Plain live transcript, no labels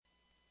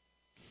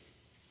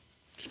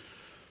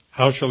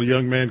How shall a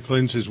young man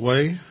cleanse his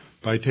way?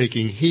 By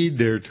taking heed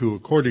thereto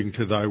according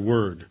to thy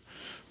word.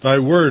 Thy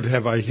word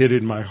have I hid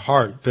in my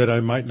heart, that I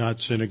might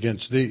not sin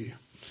against thee.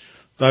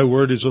 Thy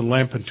word is a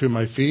lamp unto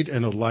my feet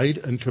and a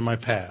light unto my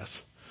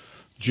path.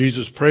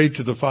 Jesus prayed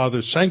to the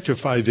Father,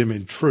 sanctify them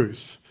in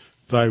truth.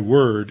 Thy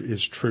word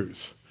is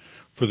truth.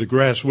 For the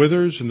grass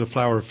withers and the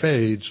flower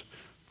fades,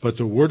 but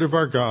the word of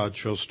our God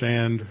shall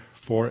stand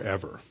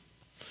forever.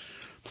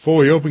 Before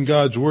we open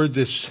God's word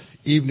this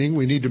evening,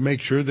 we need to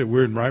make sure that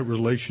we're in right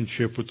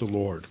relationship with the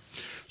Lord.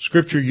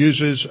 Scripture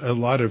uses a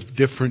lot of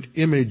different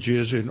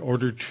images in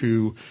order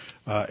to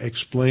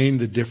explain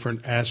the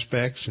different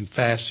aspects and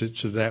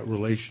facets of that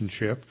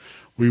relationship.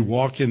 We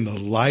walk in the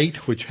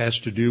light, which has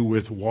to do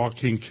with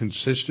walking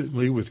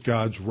consistently with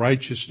God's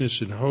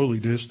righteousness and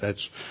holiness.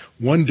 That's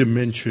one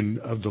dimension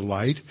of the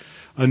light.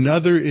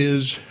 Another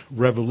is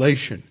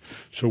revelation.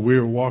 So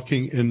we're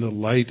walking in the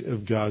light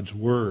of God's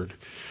word.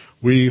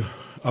 We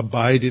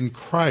abide in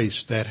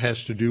Christ. That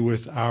has to do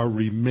with our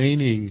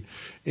remaining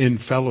in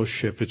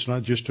fellowship. It's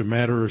not just a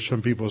matter of,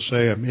 some people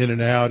say, I'm in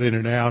and out, in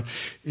and out.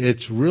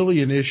 It's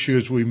really an issue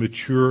as we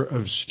mature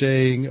of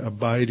staying,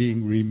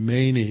 abiding,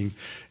 remaining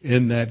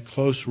in that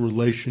close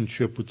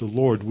relationship with the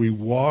Lord. We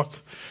walk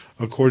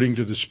according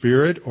to the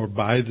Spirit or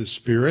by the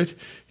Spirit.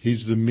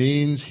 He's the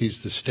means,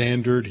 He's the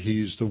standard,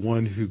 He's the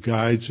one who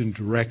guides and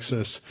directs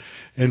us.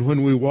 And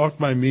when we walk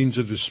by means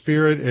of the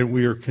Spirit and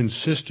we are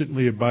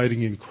consistently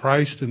abiding in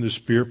Christ, then the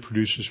Spirit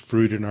produces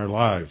fruit in our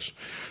lives.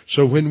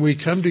 So when we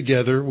come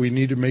together, we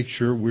need to make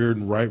sure we're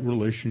in right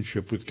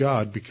relationship with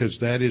God, because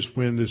that is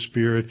when the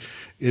Spirit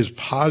is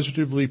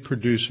positively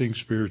producing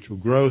spiritual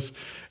growth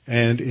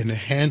and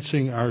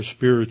enhancing our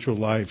spiritual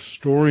life,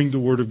 storing the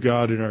Word of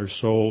God in our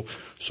soul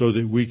so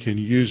that we can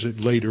use it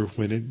later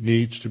when it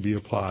needs to be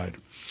applied.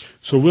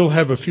 So we'll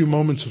have a few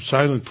moments of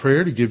silent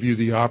prayer to give you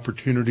the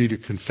opportunity to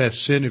confess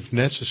sin if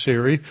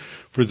necessary,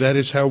 for that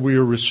is how we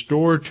are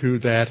restored to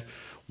that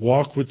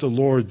walk with the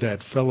Lord,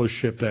 that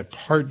fellowship, that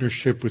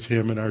partnership with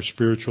Him in our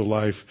spiritual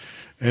life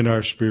and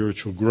our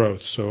spiritual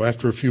growth. So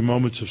after a few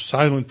moments of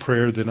silent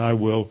prayer, then I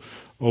will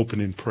open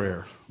in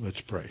prayer.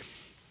 Let's pray.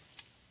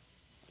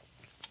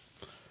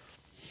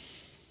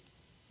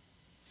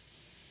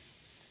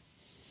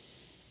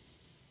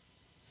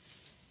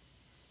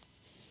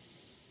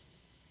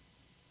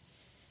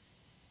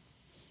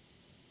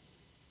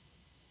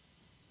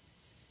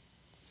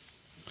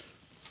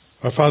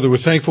 Our Father, we're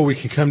thankful we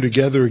can come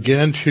together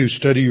again to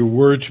study your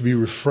word, to be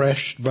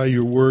refreshed by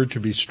your word, to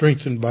be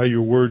strengthened by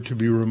your word, to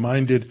be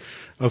reminded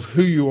of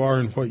who you are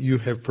and what you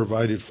have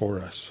provided for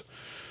us.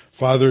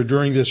 Father,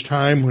 during this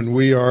time when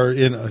we are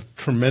in a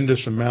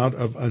tremendous amount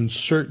of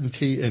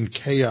uncertainty and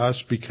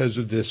chaos because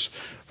of this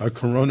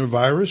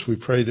coronavirus, we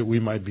pray that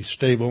we might be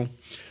stable,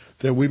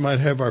 that we might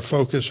have our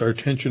focus, our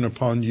attention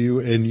upon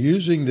you, and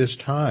using this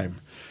time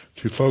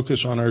to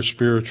focus on our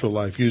spiritual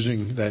life,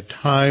 using that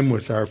time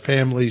with our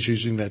families,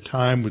 using that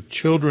time with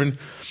children,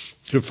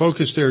 to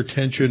focus their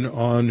attention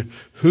on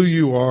who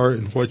you are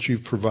and what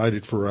you've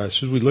provided for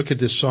us. As we look at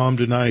this psalm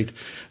tonight,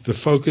 the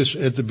focus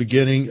at the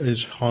beginning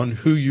is on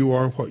who you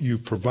are, what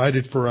you've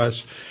provided for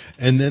us,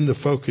 and then the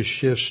focus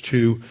shifts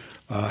to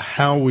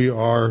how we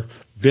are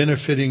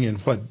benefiting and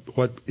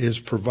what is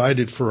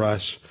provided for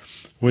us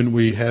when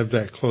we have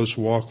that close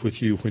walk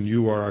with you, when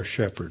you are our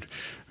shepherd.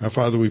 Now,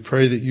 Father, we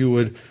pray that you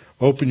would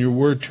open your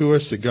word to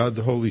us, that God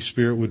the Holy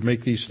Spirit would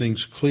make these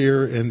things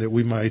clear and that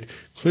we might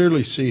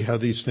clearly see how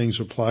these things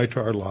apply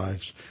to our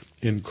lives.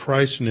 In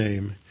Christ's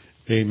name,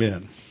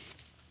 amen.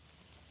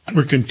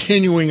 We're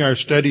continuing our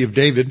study of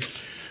David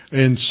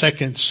in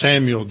 2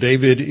 Samuel.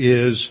 David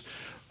is,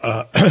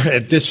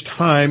 at this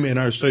time in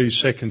our study of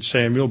 2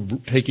 Samuel,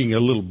 taking a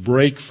little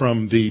break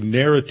from the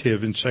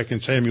narrative in 2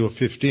 Samuel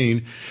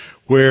 15,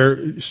 where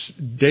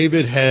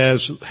David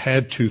has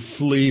had to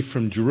flee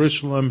from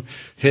Jerusalem.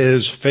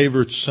 His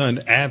favorite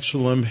son,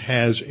 Absalom,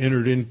 has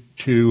entered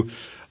into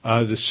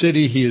the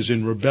city. He is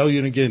in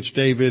rebellion against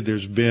David.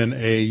 There's been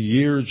a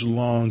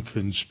years-long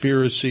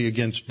conspiracy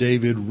against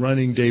David,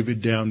 running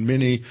David down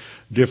many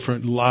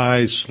different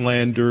lies,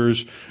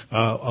 slanders,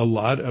 a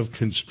lot of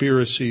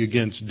conspiracy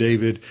against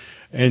David.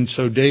 And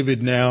so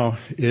David now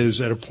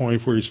is at a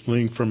point where he's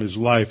fleeing from his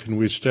life. And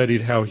we've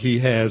studied how he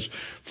has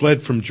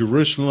fled from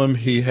Jerusalem.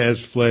 He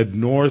has fled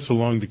north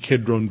along the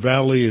Kidron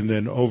Valley and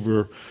then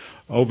over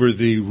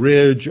the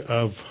ridge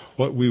of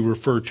what we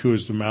refer to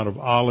as the Mount of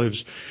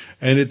Olives.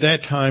 And at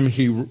that time,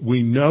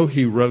 we know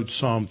he wrote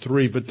Psalm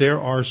 3, but there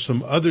are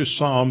some other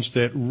Psalms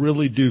that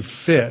really do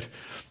fit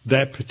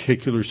that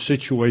particular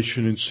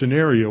situation and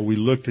scenario. We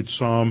looked at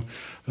Psalm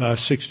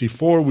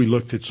 64, we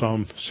looked at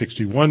Psalm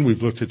 61,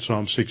 we've looked at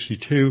Psalm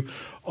 62.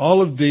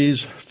 All of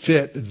these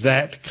fit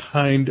that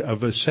kind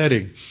of a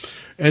setting.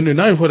 And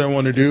tonight what I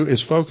want to do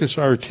is focus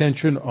our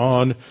attention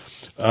on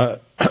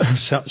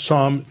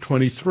Psalm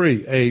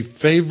 23, a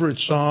favorite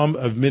psalm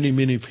of many,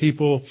 many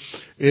people.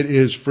 It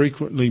is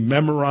frequently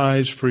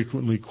memorized,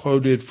 frequently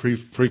quoted,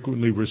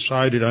 frequently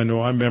recited. I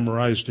know I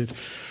memorized it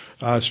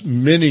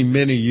many,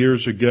 many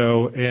years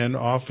ago, and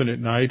often at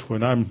night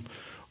when I'm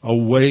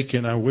awake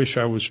and I wish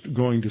I was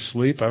going to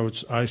sleep,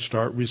 I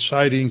start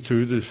reciting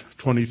through the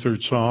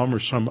 23rd Psalm or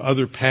some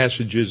other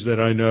passages that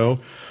I know.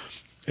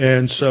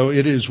 And so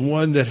it is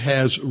one that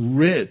has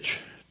rich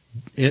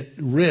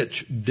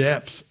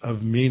depth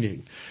of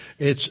meaning.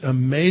 It's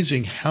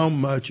amazing how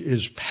much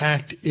is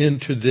packed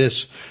into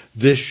this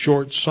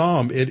short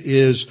psalm. It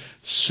is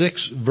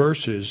 6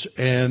 verses,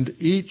 and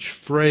each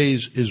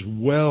phrase is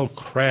well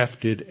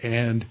crafted,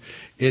 and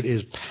it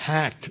is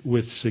packed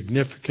with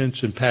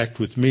significance and packed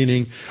with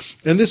meaning.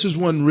 And this is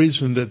one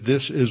reason that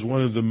this is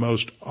one of the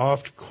most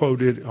oft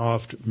quoted,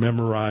 oft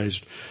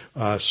memorized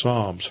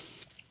psalms.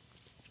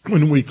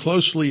 When we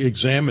closely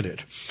examine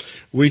it,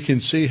 we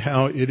can see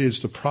how it is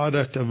the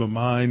product of a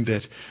mind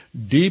that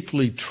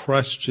deeply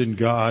trusts in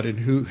God and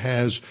who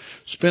has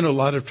spent a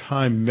lot of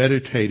time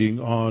meditating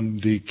on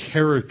the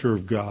character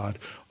of God,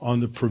 on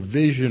the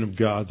provision of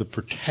God, the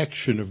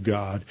protection of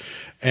God.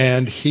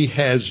 And he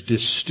has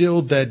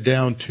distilled that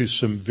down to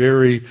some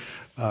very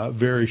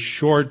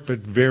short but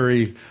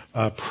very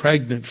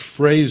pregnant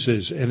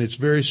phrases. And it's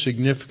very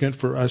significant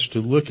for us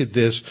to look at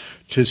this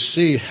to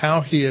see how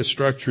he has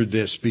structured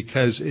this,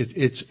 because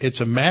it's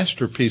a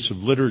masterpiece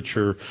of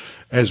literature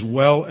as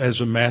well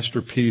as a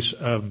masterpiece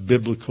of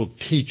biblical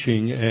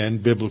teaching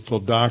and biblical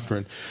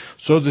doctrine.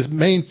 So the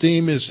main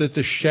theme is that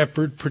the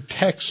shepherd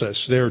protects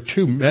us. There are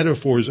 2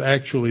 metaphors,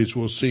 actually, as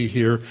we'll see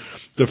here.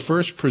 The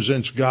first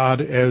presents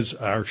God as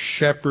our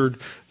shepherd.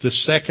 The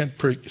second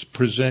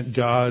presents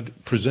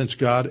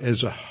God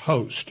as a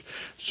host.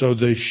 So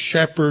the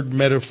shepherd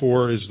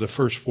metaphor is the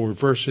first 4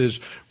 verses.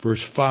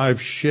 Verse 5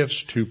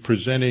 shifts to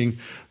presenting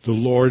the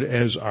Lord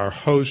as our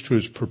host, who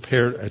has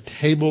prepared a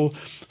table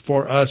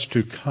for us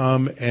to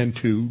come and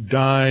to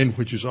dine,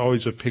 which is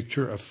always a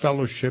picture of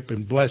fellowship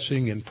and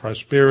blessing and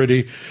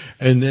prosperity.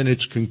 And then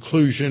its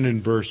conclusion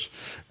in verse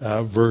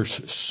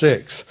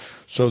 6.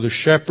 So the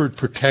shepherd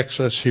protects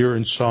us here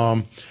in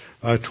Psalm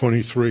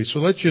 23.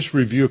 So let's just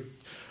review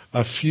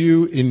a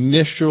few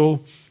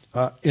initial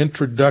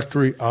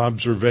introductory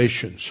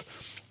observations.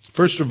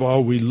 First of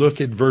all, we look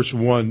at verse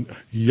 1.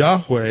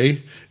 Yahweh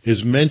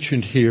is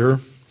mentioned here.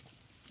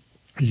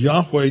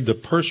 Yahweh, the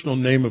personal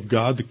name of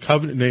God, the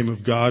covenant name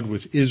of God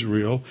with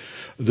Israel.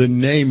 The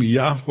name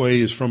Yahweh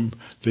is from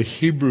the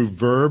Hebrew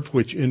verb,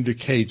 which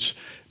indicates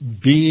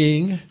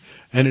being,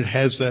 and it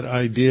has that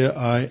idea,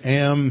 I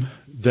am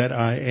that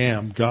I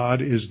am.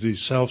 God is the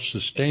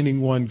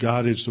self-sustaining one.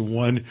 God is the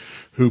one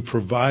who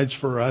provides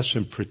for us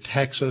and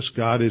protects us.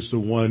 God is the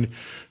one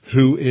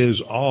who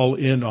is all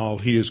in all.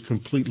 He is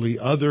completely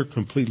other,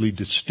 completely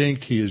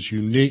distinct. He is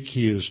unique.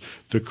 He is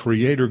the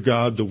creator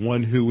God, the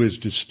one who is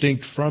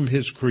distinct from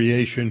his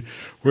creation.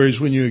 Whereas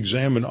when you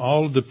examine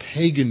all of the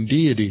pagan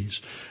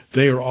deities,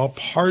 they are all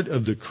part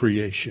of the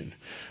creation.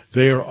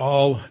 They are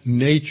all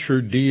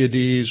nature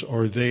deities,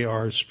 or they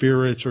are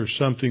spirits or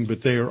something,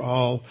 but they are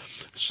all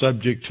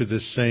subject to the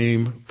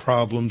same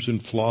problems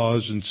and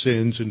flaws and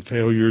sins and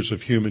failures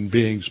of human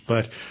beings.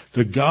 But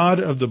the God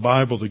of the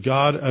Bible, the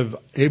God of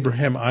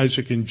Abraham,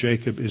 Isaac, and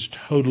Jacob, is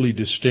totally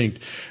distinct.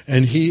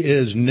 And he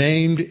is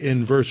named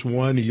in verse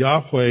 1,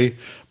 Yahweh,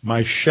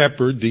 my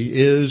shepherd. The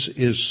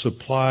is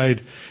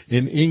supplied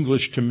in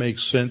English to make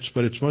sense,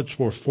 but it's much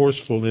more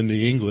forceful in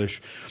the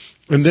English.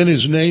 And then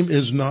his name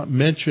is not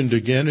mentioned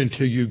again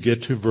until you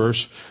get to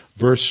verse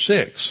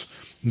 6.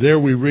 There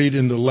we read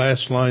in the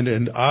last line,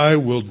 and I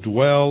will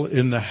dwell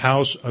in the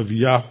house of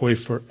Yahweh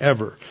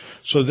forever.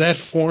 So that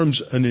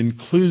forms an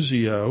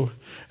inclusio,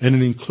 and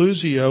an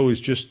inclusio is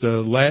just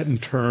the Latin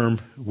term.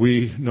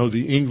 We know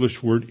the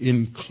English word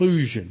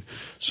inclusion.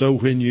 So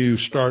when you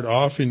start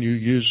off and you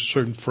use a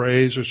certain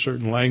phrase or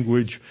certain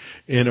language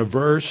in a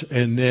verse,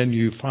 and then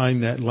you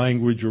find that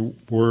language or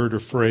word or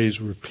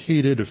phrase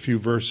repeated a few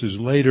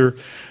verses later,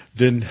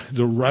 then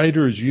the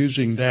writer is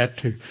using that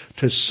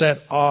to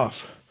set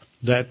off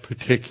that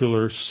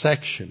particular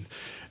section.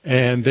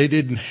 And they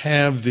didn't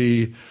have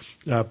the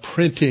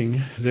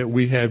printing that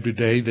we have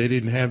today. They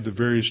didn't have the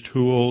various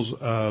tools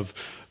of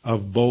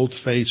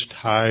bold-faced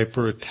type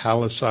or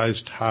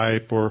italicized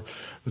type or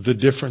the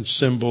different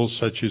symbols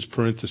such as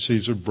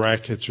parentheses or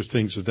brackets or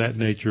things of that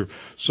nature.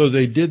 So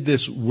they did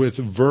this with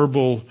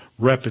verbal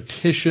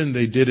repetition.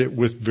 They did it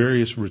with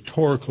various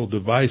rhetorical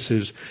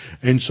devices.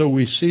 And so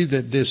we see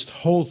that this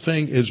whole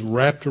thing is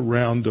wrapped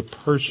around the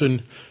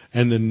person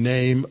and the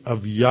name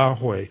of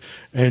Yahweh.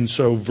 And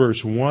so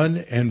verse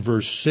 1 and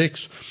verse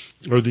 6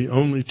 are the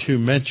only 2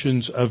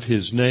 mentions of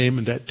his name,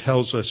 and that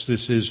tells us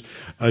this is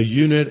a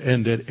unit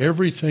and that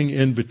everything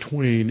in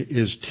between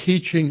is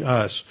teaching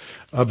us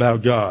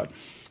about God.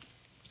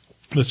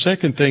 The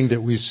second thing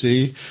that we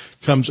see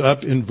comes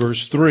up in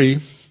verse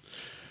 3.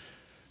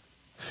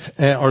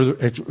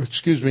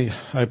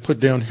 I put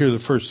down here the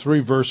first 3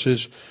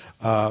 verses.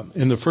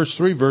 In the first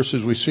 3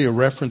 verses, we see a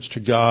reference to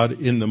God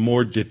in the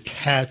more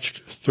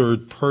detached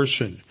third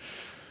person.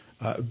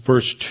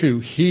 Verse 2,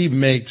 he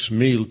makes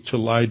me to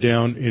lie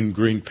down in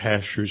green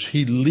pastures.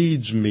 He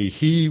leads me.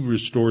 He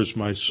restores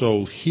my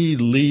soul. He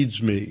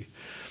leads me.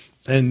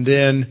 And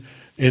then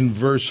In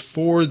verse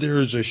 4, there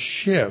is a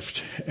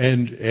shift,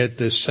 and at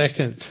the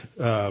second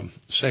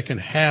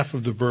half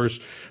of the verse,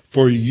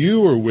 for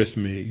you are with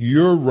me,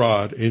 your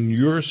rod and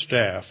your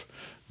staff,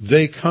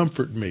 they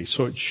comfort me.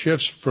 So it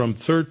shifts from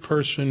third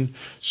person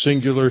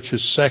singular to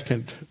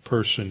second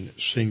person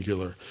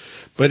singular.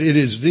 But it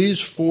is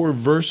these 4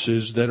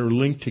 verses that are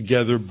linked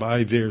together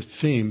by their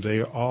theme.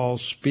 They all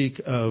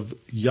speak of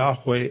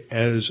Yahweh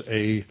as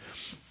a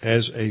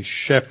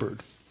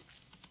shepherd.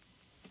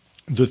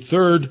 The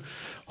third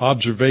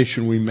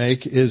observation we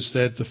make is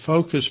that the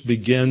focus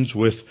begins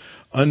with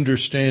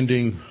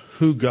understanding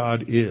who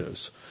God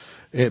is.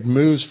 It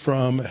moves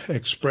from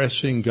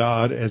expressing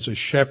God as a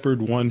shepherd,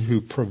 one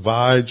who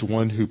provides,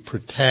 one who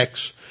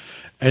protects,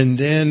 and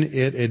then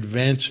it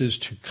advances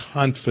to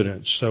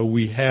confidence. So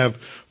we have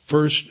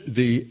first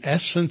the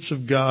essence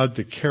of God,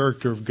 the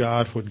character of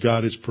God, what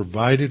God has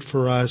provided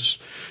for us.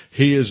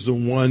 He is the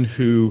one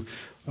who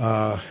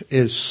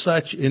is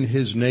such in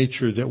his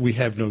nature that we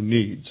have no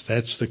needs.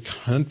 That's the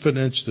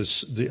confidence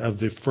of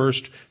the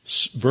first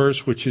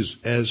verse, which is,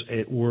 as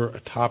it were, a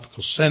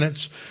topical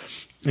sentence.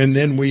 And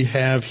then we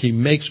have, he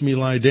makes me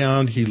lie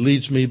down, he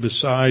leads me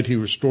beside, he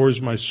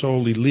restores my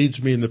soul, he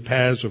leads me in the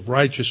paths of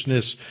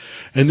righteousness.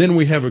 And then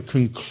we have a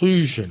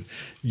conclusion,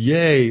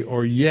 yea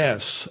or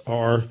yes,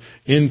 or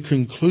in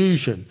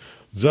conclusion,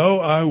 though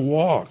I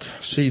walk.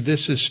 See,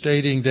 this is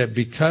stating that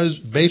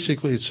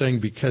basically it's saying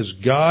because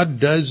God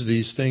does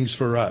these things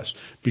for us,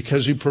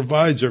 because he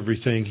provides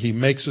everything, he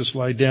makes us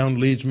lie down,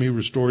 leads me,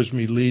 restores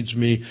me, leads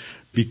me.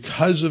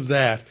 Because of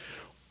that,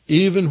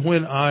 even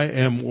when I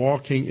am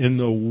walking in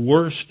the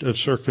worst of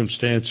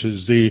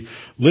circumstances,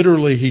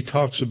 literally he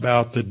talks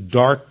about the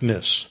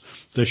darkness,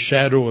 the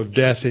shadow of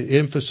death,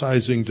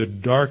 emphasizing the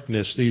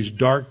darkness, these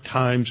dark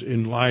times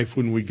in life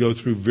when we go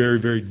through very,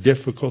 very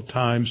difficult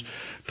times,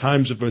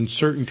 times of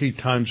uncertainty,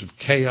 times of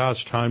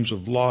chaos, times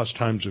of loss,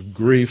 times of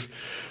grief,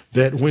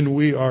 that when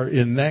we are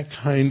in that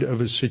kind of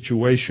a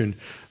situation,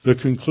 the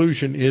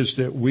conclusion is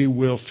that we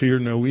will fear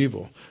no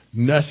evil.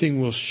 Nothing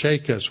will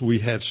shake us. We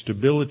have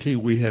stability.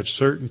 We have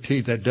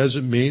certainty. That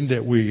doesn't mean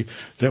that we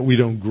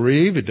don't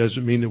grieve. It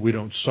doesn't mean that we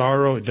don't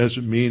sorrow. It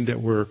doesn't mean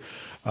that we're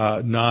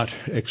not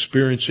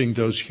experiencing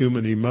those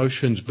human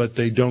emotions, but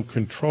they don't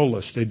control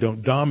us. They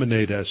don't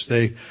dominate us.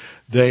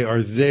 They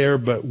are there,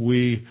 but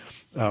we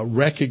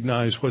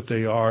recognize what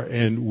they are,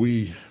 and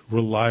we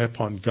rely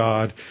upon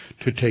God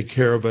to take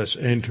care of us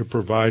and to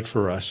provide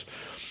for us.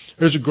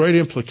 There's a great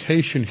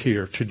implication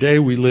here. Today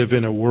we live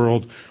in a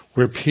world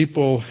where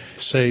people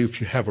say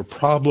if you have a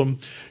problem,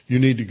 you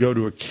need to go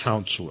to a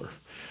counselor.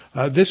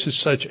 This is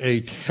such a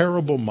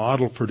terrible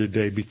model for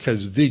today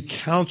because the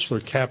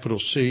counselor, capital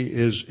C,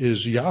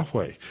 is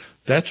Yahweh.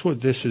 That's what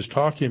this is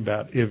talking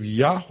about. If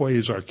Yahweh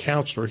is our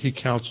counselor, he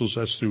counsels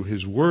us through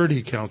his word.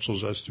 He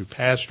counsels us through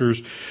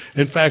pastors.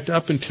 In fact,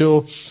 up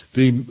until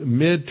the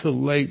mid to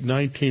late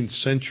 19th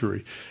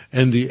century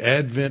and the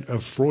advent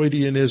of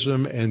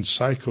Freudianism and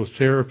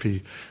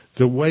psychotherapy,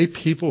 the way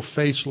people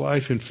face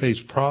life and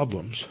face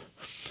problems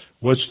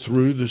was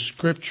through the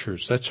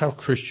scriptures. That's how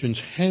Christians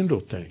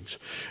handled things.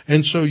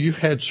 And so you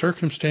had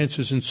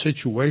circumstances and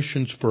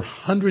situations for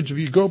hundreds of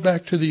years. Go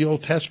back to the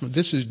Old Testament.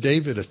 This is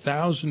David,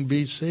 1000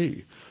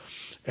 BC.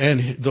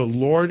 And the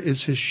Lord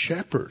is his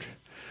shepherd.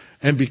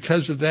 And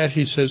because of that,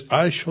 he says,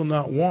 I shall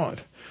not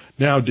want.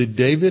 Now, did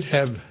David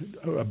have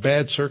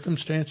bad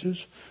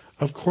circumstances?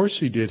 Of course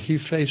he did. He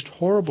faced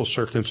horrible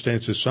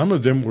circumstances. Some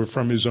of them were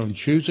from his own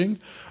choosing.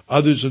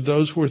 Others of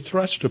those were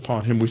thrust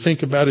upon him. We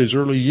think about his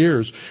early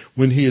years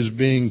when he is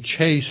being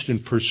chased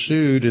and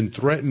pursued and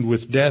threatened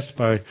with death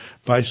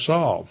by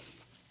Saul.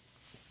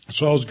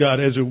 Saul's got,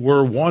 as it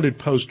were, wanted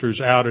posters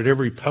out at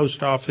every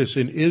post office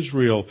in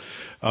Israel,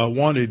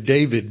 wanted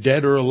David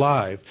dead or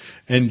alive.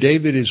 And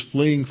David is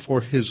fleeing for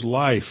his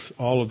life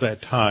all of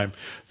that time.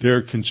 There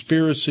are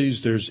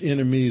conspiracies, there's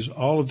enemies,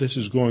 all of this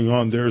is going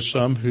on. There are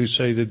some who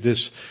say that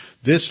this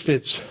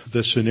fits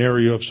the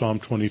scenario of Psalm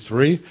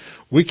 23.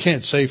 We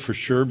can't say for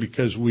sure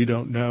because we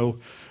don't know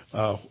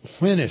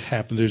when it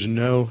happened. There's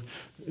no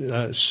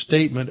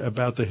statement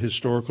about the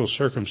historical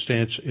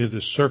circumstance in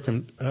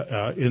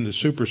the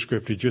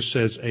superscript. It just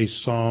says a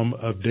Psalm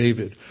of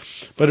David.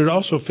 But it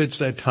also fits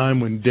that time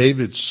when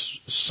David's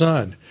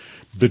son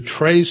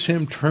betrays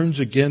him, turns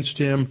against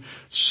him,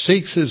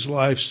 seeks his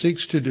life,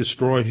 seeks to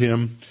destroy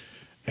him.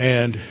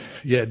 And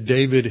yet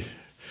David,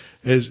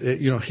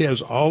 he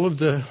has all of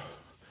the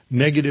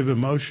negative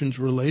emotions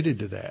related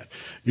to that.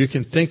 You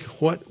can think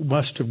what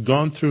must have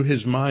gone through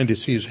his mind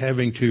as he is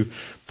having to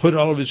put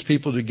all of his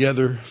people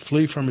together,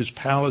 flee from his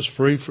palace,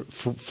 flee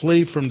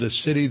from the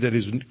city that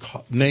is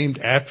named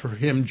after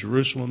him,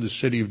 Jerusalem, the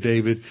city of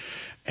David.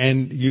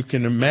 And you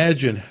can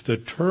imagine the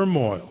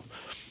turmoil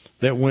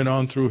that went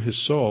on through his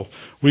soul.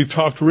 We've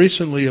talked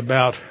recently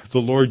about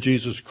the Lord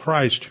Jesus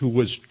Christ, who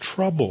was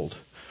troubled.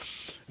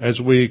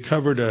 As we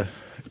covered a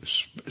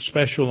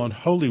special on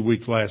Holy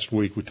Week last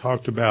week, we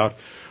talked about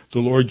the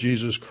Lord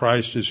Jesus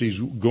Christ as he's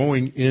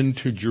going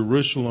into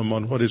Jerusalem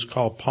on what is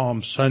called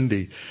Palm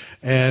Sunday.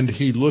 And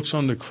he looks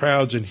on the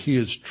crowds and he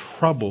is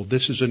troubled.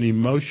 This is an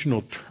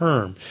emotional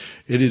term.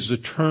 It is a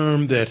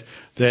term that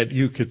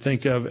you could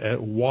think of as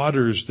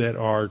waters that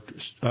are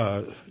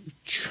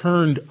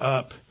churned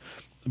up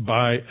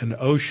by an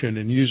ocean,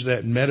 and use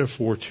that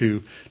metaphor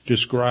to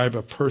describe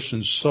a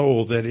person's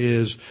soul that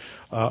is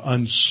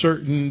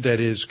uncertain, that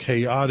is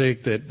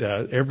chaotic,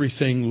 that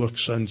everything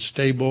looks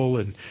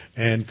unstable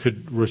and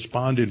could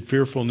respond in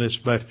fearfulness.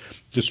 But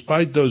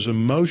despite those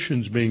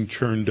emotions being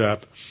churned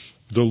up,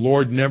 the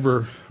Lord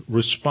never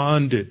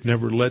responded,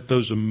 never let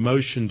those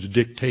emotions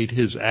dictate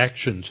his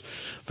actions.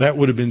 That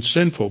would have been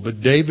sinful.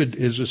 But David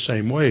is the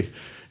same way.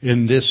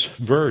 In this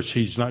verse,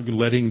 he's not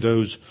letting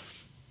those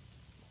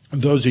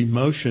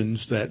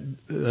emotions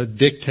that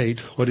dictate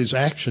what his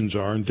actions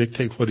are and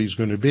dictate what he's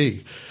going to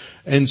be.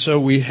 And so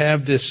we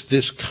have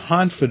this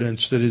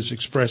confidence that is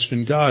expressed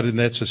in God, and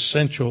that's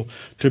essential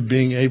to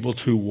being able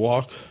to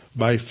walk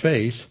by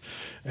faith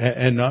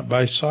and not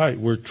by sight.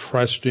 We're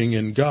trusting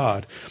in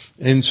God.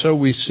 And so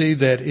we see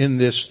that in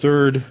this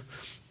third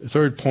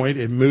point,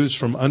 it moves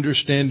from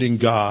understanding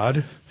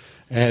God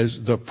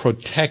as the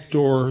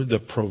protector, the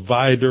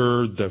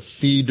provider, the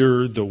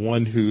feeder, the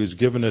one who has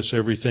given us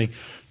everything,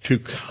 to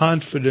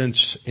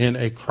confidence in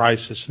a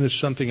crisis. And this is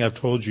something I've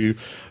told you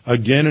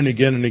again and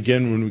again and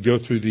again when we go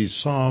through these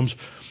Psalms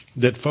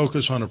that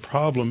focus on a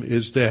problem,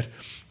 is that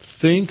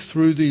think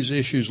through these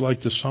issues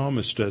like the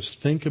psalmist does.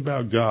 Think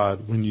about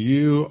God when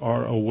you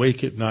are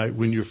awake at night,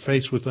 when you're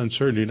faced with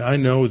uncertainty. And I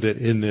know that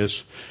in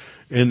this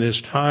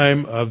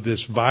time of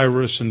this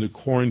virus and the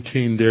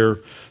quarantine, there are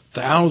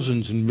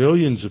thousands and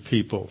millions of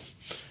people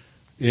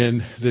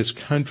in this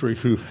country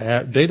who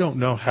they don't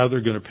know how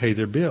they're going to pay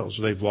their bills.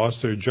 They've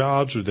lost their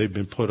jobs or they've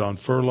been put on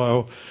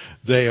furlough.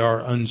 They are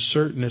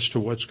uncertain as to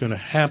what's going to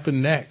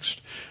happen next.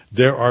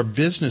 There are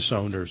business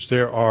owners.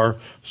 There are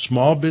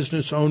small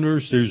business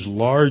owners. There's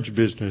large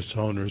business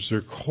owners. There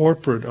are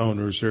corporate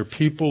owners. There are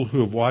people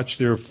who have watched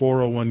their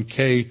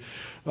 401k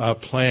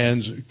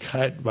plans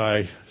cut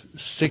by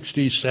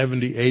 60,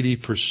 70,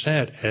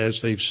 80%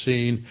 as they've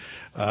seen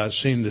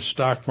the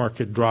stock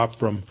market drop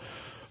from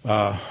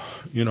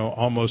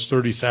almost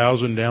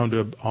 30,000 down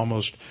to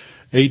almost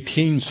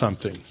 18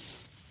 something.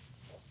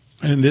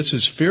 And this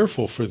is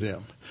fearful for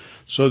them.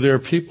 So there are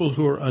people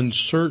who are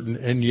uncertain,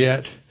 and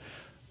yet,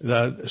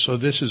 so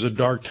this is a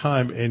dark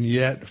time, and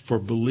yet for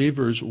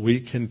believers, we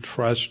can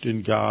trust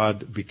in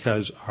God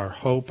because our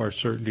hope, our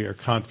certainty, our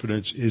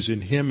confidence is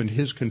in Him and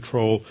His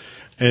control,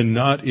 and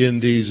not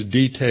in these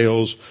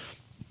details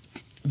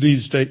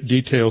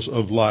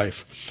of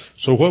life.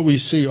 So what we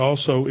see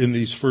also in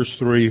these first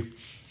three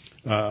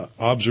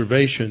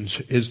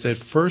observations is that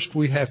first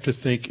we have to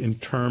think in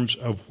terms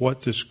of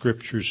what the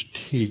Scriptures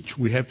teach.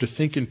 We have to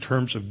think in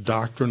terms of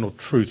doctrinal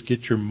truth.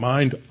 Get your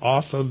mind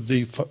off of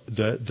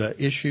the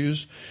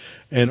issues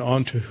and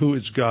onto who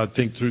is God.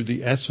 Think through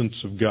the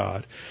essence of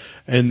God.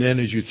 And then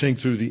as you think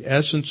through the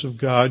essence of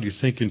God, you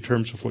think in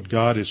terms of what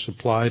God has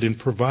supplied and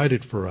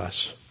provided for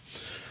us.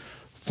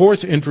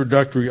 Fourth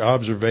introductory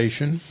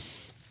observation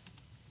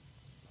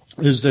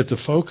is that the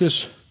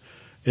focus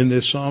in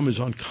this psalm is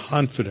on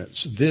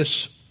confidence.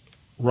 This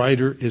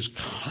writer is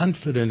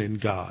confident in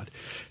God.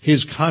 He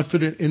is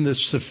confident in the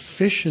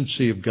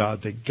sufficiency of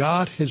God, that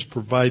God has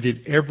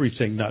provided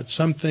everything, not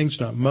some things,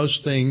 not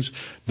most things,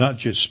 not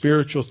just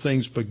spiritual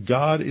things, but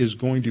God is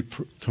going to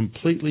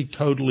completely,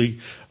 totally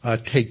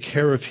take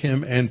care of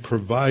him and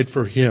provide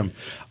for him.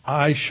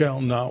 I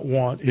shall not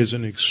want is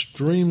an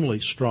extremely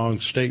strong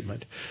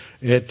statement.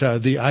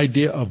 The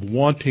idea of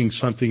wanting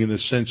something in the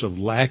sense of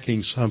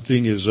lacking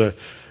something is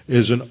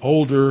an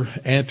older,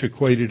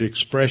 antiquated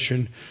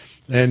expression,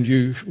 and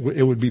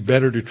it would be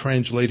better to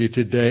translate it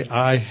today,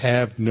 I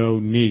have no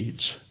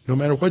needs. No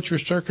matter what your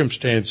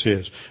circumstance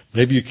is.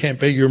 Maybe you can't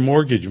pay your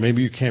mortgage.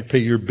 Maybe you can't pay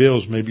your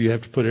bills. Maybe you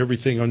have to put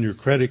everything on your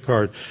credit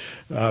card.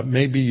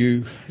 Maybe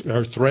you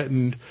are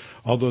threatened,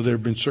 although there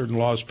have been certain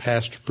laws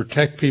passed to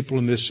protect people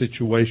in this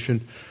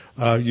situation.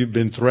 You've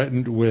been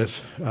threatened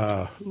with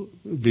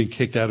being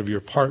kicked out of your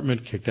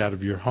apartment, kicked out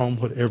of your home,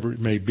 whatever it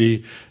may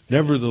be.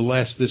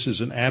 Nevertheless, this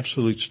is an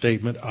absolute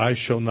statement. I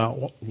shall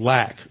not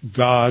lack.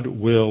 God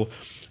will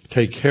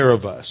take care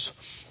of us.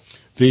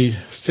 The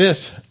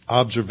fifth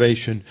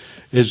observation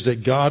is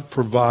that God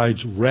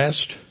provides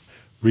rest,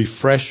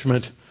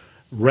 refreshment,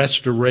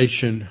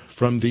 restoration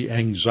from the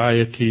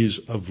anxieties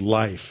of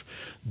life.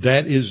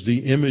 That is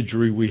the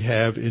imagery we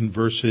have in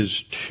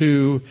verses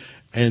 2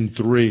 and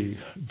 3.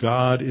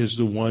 God is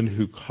the one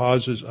who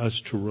causes us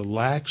to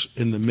relax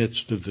in the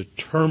midst of the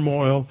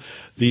turmoil,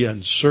 the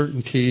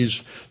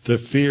uncertainties, the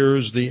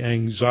fears, the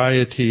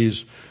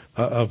anxieties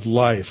of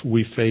life.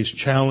 We face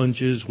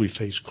challenges, we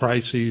face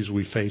crises,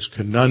 we face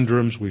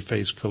conundrums, we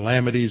face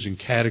calamities and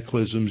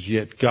cataclysms,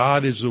 yet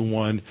God is the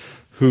one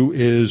who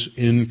is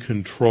in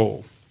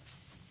control.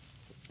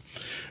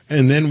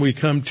 And then we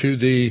come to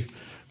the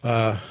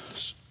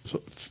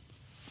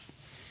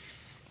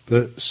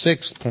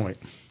sixth point.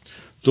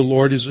 The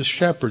Lord is a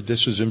shepherd.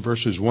 This is in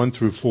verses 1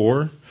 through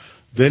 4.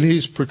 Then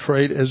he's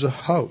portrayed as a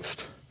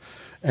host.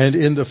 And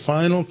in the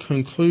final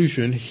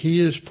conclusion, he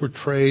is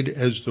portrayed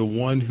as the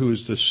one who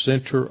is the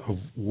center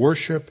of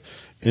worship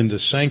in the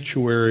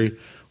sanctuary,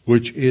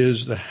 which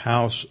is the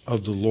house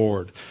of the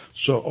Lord.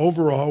 So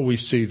overall, we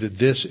see that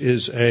this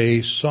is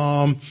a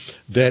psalm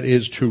that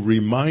is to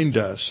remind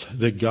us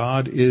that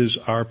God is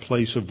our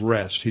place of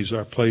rest. He's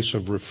our place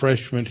of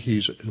refreshment.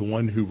 He's the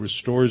one who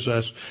restores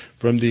us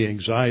from the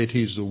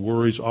anxieties, the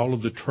worries, all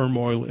of the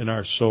turmoil in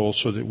our soul,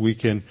 so that we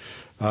can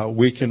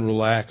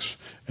relax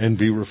and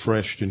be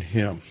refreshed in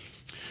Him.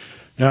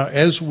 Now,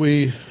 as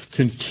we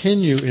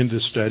continue in the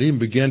study and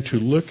begin to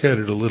look at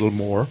it a little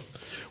more,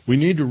 we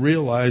need to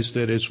realize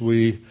that as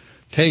we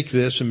take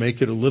this and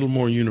make it a little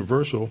more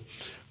universal,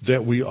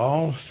 that we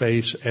all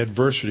face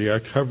adversity. I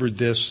covered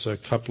this a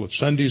couple of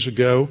Sundays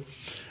ago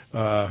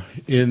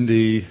in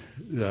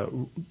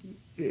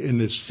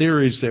this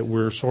series that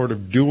we're sort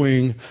of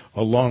doing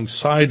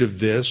alongside of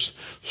this.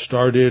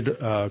 Started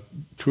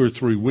 2 or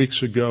 3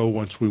 weeks ago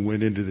once we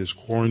went into this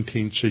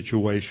quarantine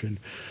situation.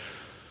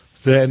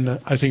 Then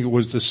I think it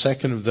was the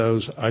second of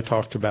those I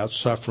talked about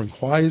suffering.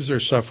 Why is there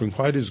suffering?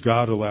 Why does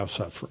God allow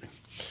suffering?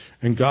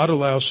 And God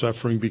allows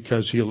suffering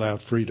because He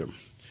allowed freedom.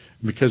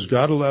 Because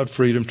God allowed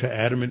freedom to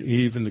Adam and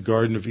Eve in the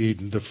Garden of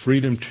Eden, the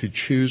freedom to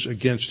choose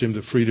against Him,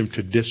 the freedom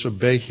to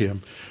disobey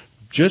Him.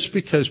 Just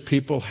because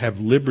people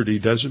have liberty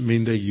doesn't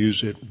mean they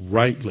use it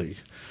rightly.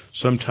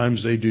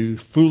 Sometimes they do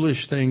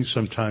foolish things,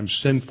 sometimes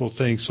sinful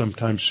things,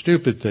 sometimes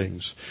stupid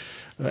things.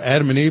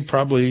 Adam and Eve,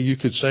 probably you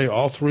could say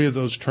all three of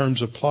those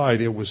terms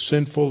applied. It was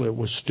sinful, it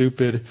was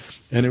stupid,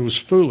 and it was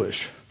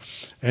foolish.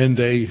 And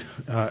they,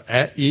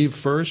 Eve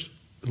first,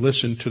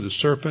 listened to the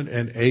serpent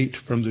and ate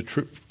from the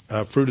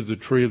fruit of the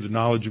tree of the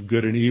knowledge of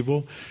good and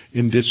evil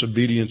in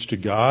disobedience to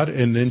God.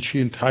 And then she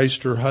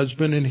enticed her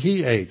husband and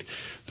he ate.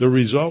 The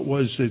result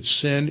was that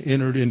sin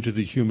entered into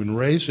the human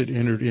race. It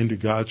entered into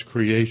God's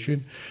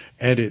creation.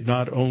 And it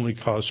not only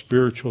caused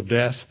spiritual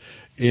death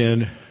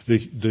in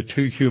the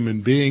two human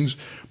beings,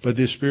 but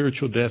this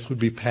spiritual death would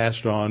be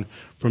passed on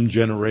from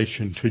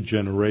generation to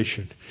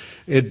generation.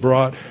 It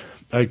brought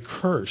a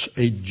curse,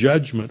 a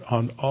judgment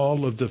on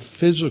all of the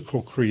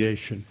physical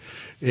creation.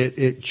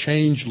 It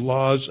changed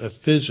laws of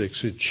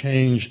physics. It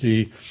changed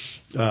the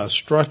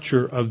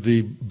structure of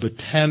the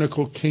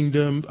botanical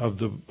kingdom, of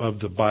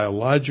the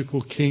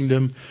biological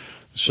kingdom,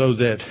 so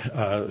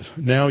that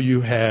now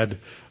you had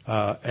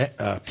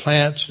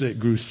plants that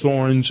grew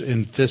thorns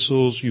and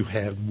thistles. You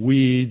have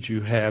weeds.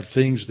 You have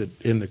things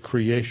that in the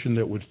creation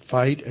that would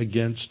fight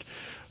against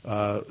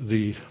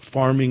the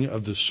farming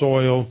of the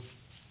soil.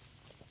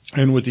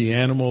 And with the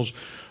animals,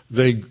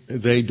 they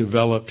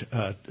developed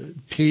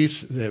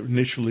teeth.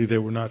 Initially, they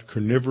were not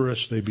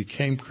carnivorous. They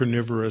became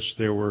carnivorous.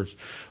 There was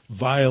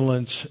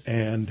violence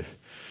and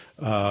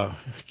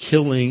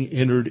killing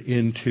entered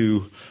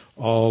into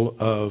all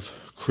of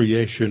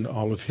creation,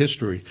 all of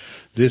history.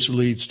 This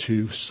leads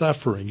to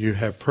suffering. You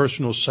have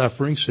personal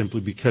suffering simply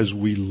because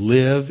we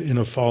live in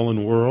a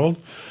fallen world.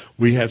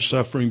 We have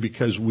suffering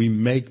because we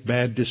make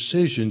bad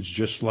decisions,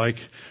 just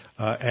like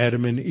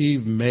Adam and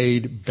Eve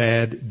made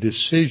bad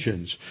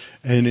decisions.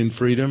 And in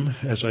freedom,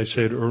 as I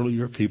said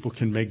earlier, people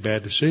can make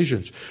bad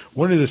decisions.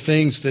 One of the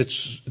things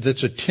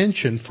that's a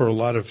tension for a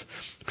lot of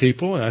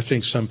people, and I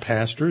think some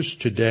pastors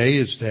today,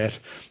 is that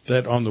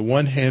on the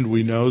one hand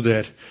we know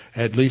that,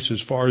 at least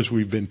as far as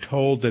we've been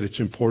told, that it's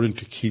important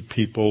to keep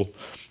people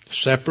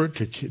separate,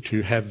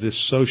 to have this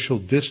social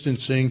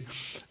distancing,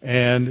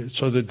 and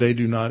so that they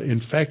do not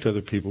infect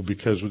other people,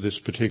 because with this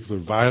particular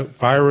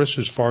virus,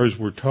 as far as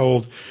we're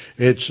told,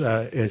 it's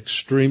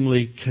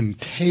extremely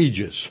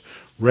contagious.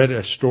 Read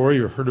a story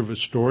or heard of a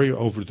story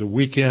over the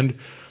weekend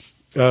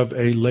of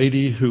a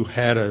lady who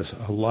had a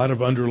lot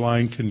of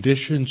underlying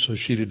conditions, so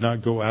she did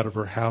not go out of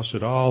her house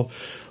at all.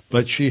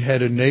 But she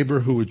had a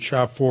neighbor who would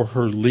shop for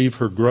her, leave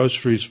her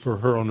groceries for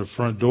her on the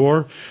front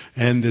door.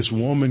 And this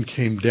woman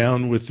came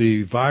down with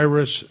the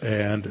virus,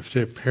 and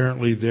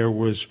apparently there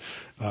was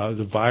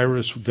the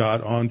virus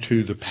got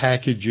onto the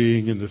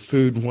packaging and the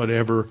food and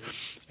whatever.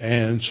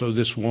 And so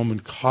this woman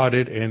caught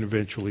it and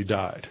eventually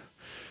died.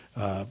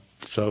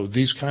 So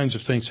these kinds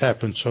of things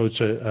happen. So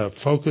it's a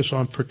focus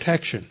on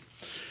protection.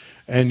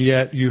 And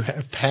yet you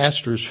have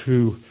pastors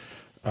who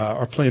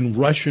are playing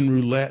Russian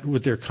roulette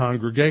with their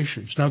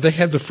congregations. Now, they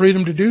have the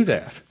freedom to do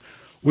that.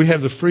 We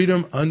have the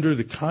freedom under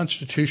the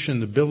Constitution,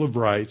 the Bill of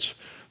Rights,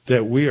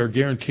 that we are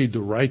guaranteed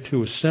the right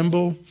to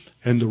assemble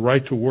and the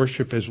right to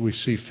worship as we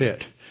see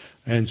fit.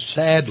 And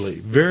sadly,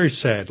 very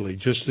sadly,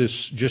 just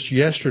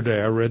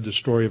yesterday I read the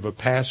story of a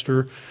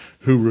pastor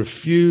who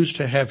refused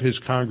to have his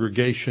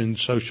congregation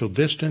social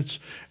distance,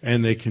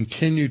 and they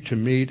continued to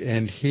meet,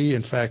 and he,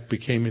 in fact,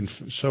 became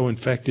so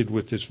infected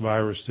with this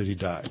virus that he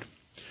died.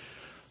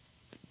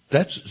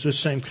 That's the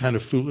same kind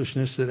of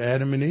foolishness that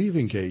Adam and Eve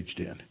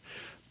engaged in.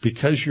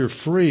 Because you're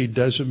free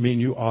doesn't mean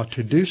you ought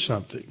to do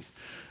something.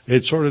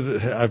 It's sort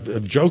of,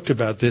 I've joked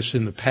about this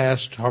in the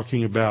past,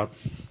 talking about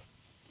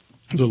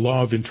the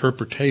law of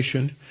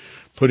interpretation,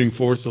 putting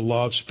forth the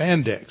law of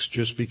spandex.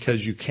 Just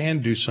because you can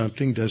do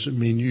something doesn't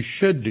mean you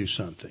should do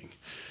something.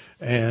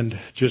 And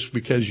just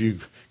because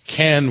you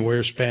can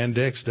wear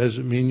spandex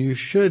doesn't mean you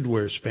should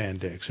wear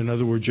spandex. In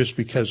other words, just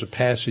because a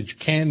passage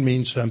can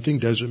mean something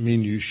doesn't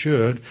mean you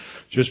should.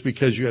 Just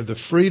because you have the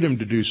freedom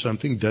to do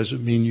something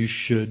doesn't mean you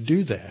should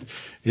do that.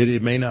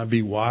 It may not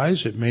be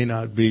wise. It may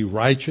not be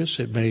righteous.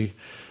 It may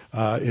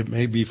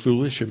be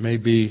foolish. It may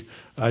be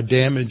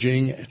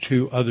damaging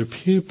to other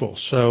people.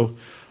 So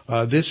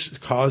this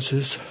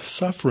causes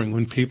suffering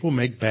when people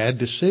make bad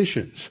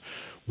decisions.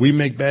 We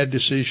make bad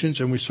decisions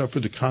and we suffer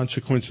the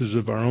consequences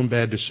of our own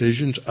bad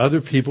decisions.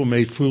 Other people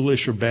made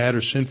foolish or bad or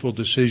sinful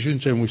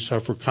decisions and we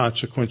suffer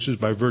consequences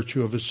by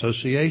virtue of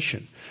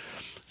association.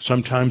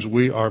 Sometimes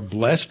we are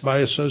blessed by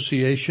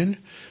association.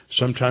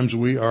 Sometimes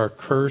we are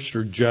cursed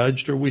or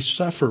judged or we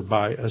suffer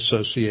by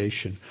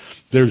association.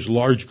 There's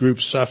large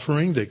group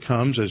suffering that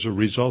comes as a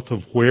result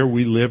of where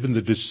we live and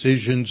the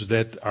decisions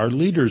that our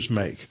leaders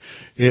make.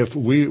 If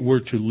we were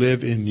to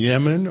live in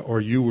Yemen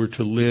or you were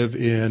to live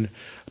in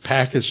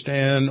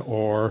Pakistan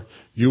or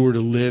you were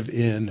to live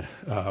in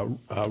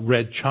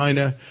Red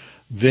China,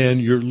 then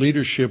your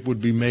leadership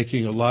would be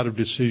making a lot of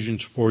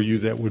decisions for you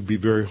that would be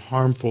very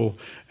harmful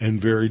and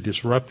very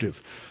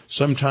disruptive.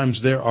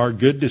 Sometimes there are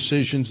good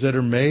decisions that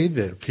are made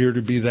that appear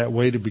to be that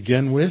way to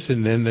begin with,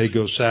 and then they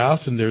go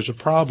south and there's a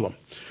problem.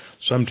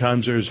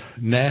 Sometimes there's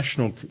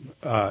national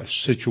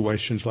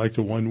situations like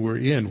the one we're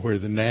in, where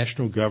the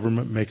national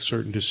government makes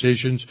certain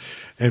decisions,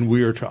 and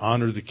we are to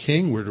honor the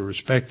king, we're to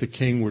respect the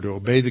king, we're to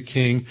obey the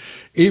king,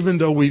 even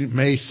though we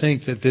may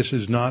think that this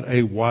is not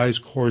a wise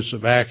course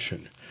of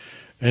action.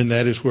 And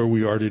that is where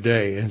we are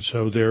today. And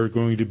so there are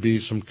going to be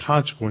some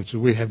consequences.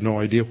 We have no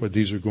idea what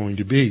these are going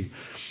to be.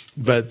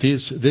 But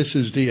this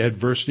is the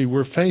adversity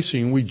we're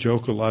facing. We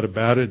joke a lot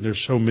about it.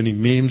 There's so many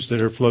memes that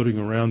are floating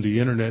around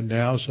the internet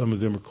now. Some of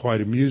them are quite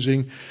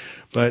amusing.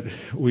 But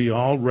we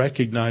all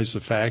recognize the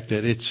fact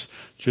that it's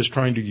just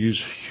trying to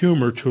use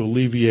humor to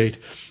alleviate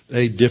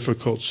a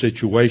difficult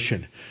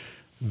situation.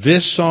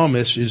 This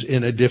psalmist is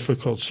in a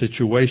difficult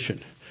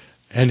situation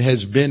and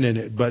has been in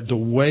it. But the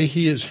way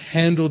he has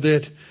handled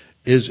it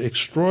is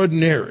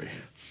extraordinary.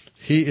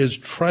 He is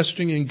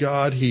trusting in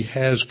God. He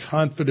has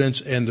confidence.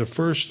 And the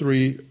first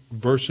three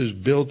verses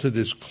build to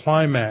this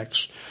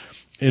climax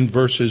in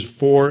verses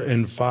 4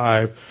 and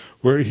 5,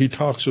 where he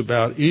talks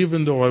about,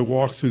 even though I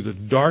walk through the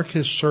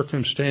darkest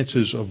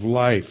circumstances of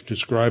life,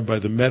 described by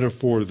the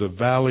metaphor of the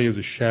valley of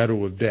the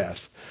shadow of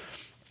death.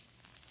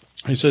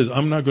 He says,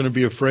 I'm not going to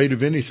be afraid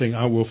of anything.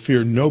 I will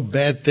fear no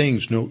bad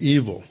things, no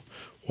evil.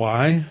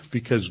 Why?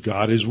 Because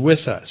God is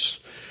with us.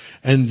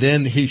 And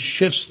then he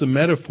shifts the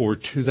metaphor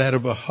to that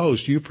of a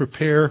host. You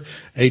prepare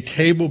a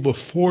table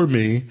before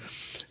me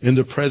in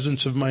the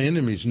presence of my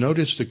enemies.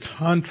 Notice the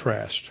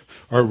contrast,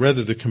 or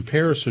rather the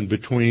comparison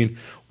between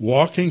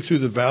walking through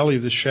the valley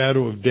of the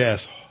shadow of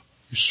death,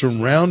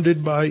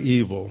 surrounded by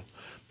evil,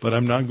 but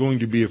I'm not going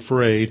to be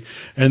afraid.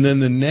 And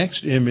then the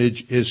next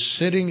image is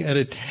sitting at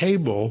a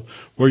table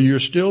where you're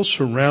still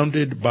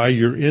surrounded by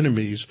your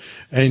enemies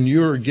and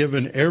you're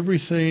given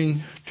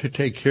everything to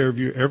take care of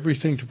you,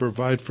 everything to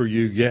provide for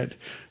you, yet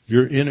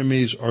your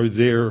enemies are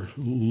there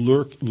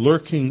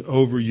lurking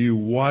over you,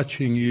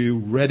 watching you,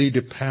 ready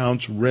to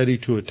pounce, ready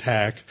to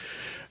attack.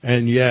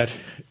 And yet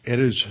it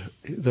is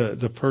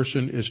the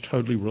person is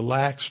totally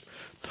relaxed,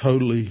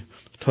 totally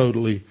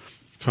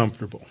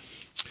comfortable.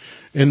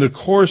 In the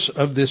course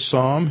of this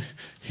psalm,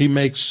 he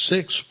makes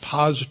 6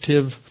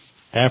 positive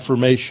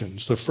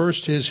affirmations. The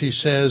first is he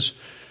says,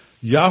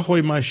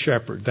 Yahweh my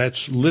shepherd.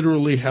 That's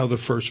literally how the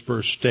first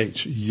verse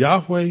states.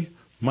 Yahweh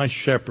my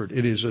shepherd.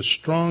 It is a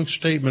strong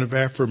statement of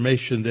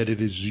affirmation that it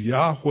is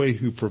Yahweh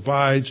who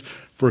provides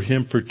for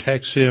him,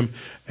 protects him,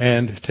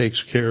 and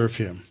takes care of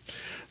him.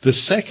 The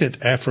second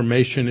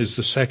affirmation is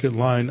the second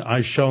line,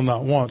 I shall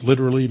not want.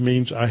 Literally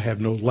means I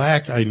have no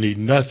lack, I need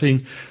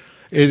nothing.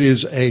 It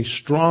is a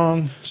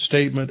strong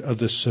statement of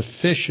the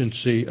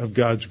sufficiency of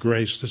God's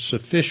grace, the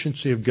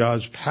sufficiency of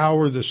God's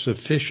power, the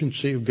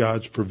sufficiency of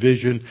God's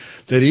provision,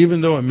 that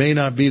even though it may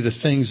not be the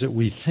things that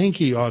we think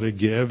he ought to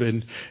give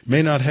and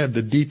may not have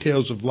the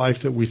details of life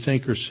that we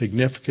think are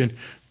significant,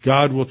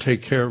 God will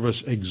take care of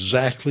us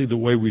exactly the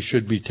way we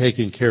should be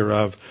taken care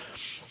of.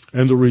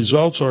 And the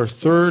results are,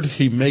 third,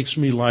 he makes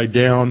me lie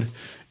down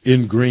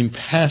in green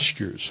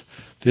pastures.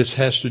 This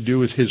has to do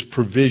with his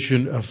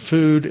provision of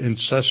food and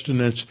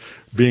sustenance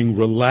being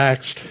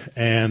relaxed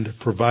and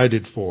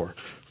provided for.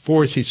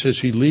 Fourth, he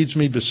says, he leads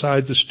me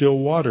beside the still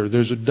water.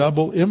 There's a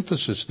double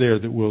emphasis there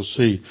that we'll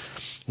see.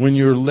 When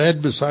you're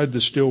led beside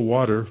the still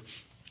water,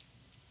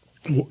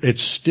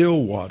 it's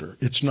still water.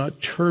 It's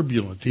not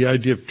turbulent. The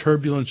idea of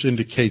turbulence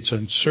indicates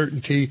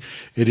uncertainty.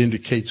 It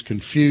indicates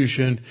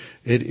confusion.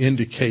 It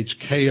indicates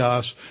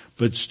chaos.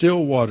 But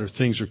still water,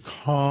 things are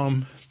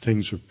calm.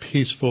 Things are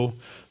peaceful.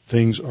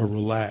 Things are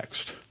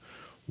relaxed.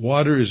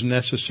 Water is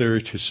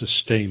necessary to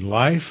sustain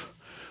life,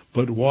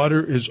 but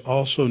water is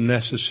also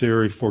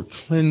necessary for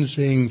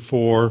cleansing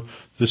for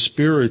the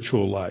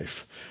spiritual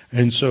life.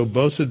 And so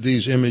both of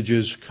these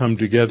images come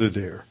together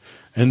there.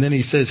 And then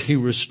he says, he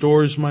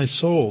restores my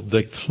soul.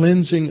 The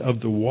cleansing of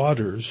the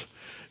waters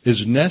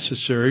is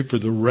necessary for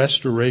the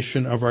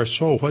restoration of our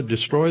soul. What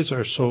destroys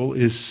our soul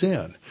is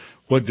sin.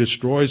 What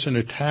destroys and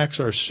attacks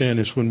our sin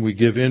is when we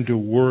give in to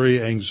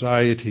worry,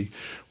 anxiety,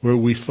 where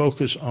we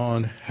focus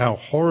on how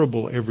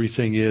horrible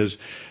everything is,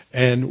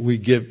 and we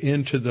give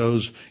in to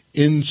those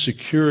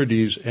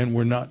insecurities, and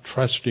we're not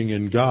trusting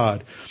in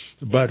God.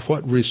 But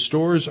what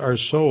restores our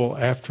soul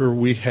after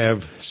we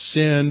have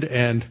sinned,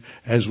 and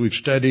as we've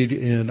studied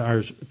in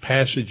our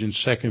passage in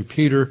 2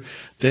 Peter,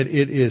 that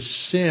it is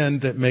sin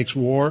that makes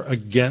war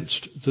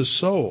against the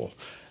soul,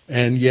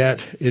 and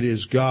yet it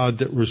is God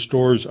that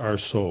restores our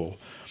soul.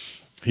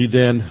 He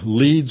then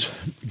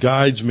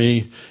guides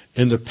me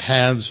in the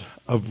paths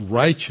of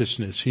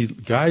righteousness. He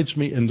guides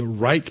me in the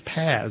right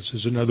paths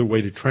is another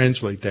way to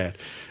translate that.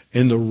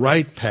 In the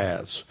right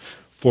paths,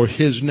 for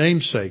his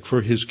namesake,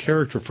 for his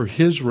character, for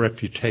his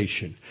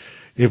reputation.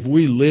 If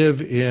we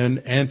live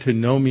in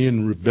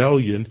antinomian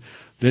rebellion,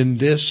 then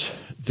this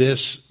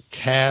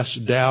casts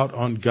doubt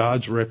on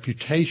God's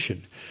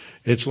reputation.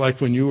 It's like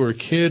when you were a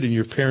kid and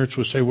your parents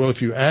would say, well,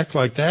 if you act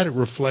like that, it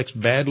reflects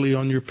badly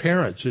on your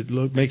parents. It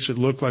makes it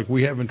look like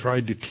we haven't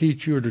tried to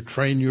teach you or to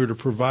train you or to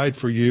provide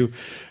for you,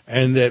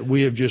 and that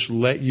we have just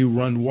let you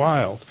run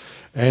wild.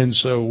 And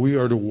so we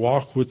are to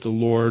walk with the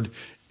Lord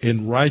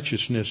in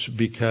righteousness,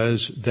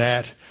 because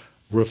that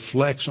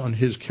reflects on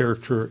his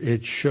character.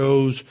 It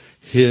shows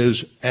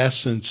his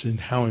essence and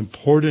how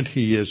important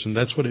he is, and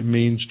that's what it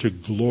means to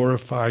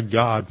glorify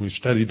God. We've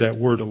studied that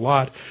word a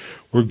lot,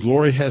 where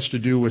glory has to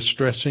do with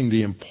stressing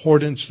the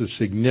importance, the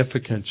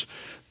significance,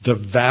 the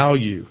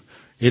value.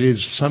 It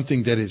is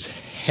something that is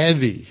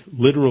heavy.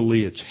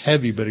 Literally, it's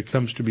heavy, but it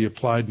comes to be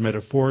applied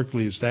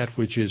metaphorically as that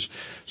which is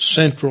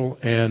central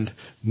and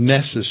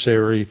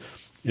necessary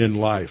in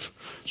life.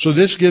 So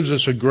this gives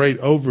us a great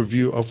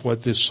overview of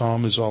what this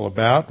psalm is all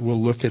about.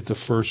 We'll look at the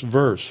first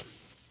verse.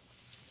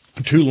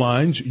 2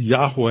 lines,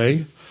 Yahweh,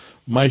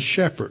 my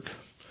shepherd.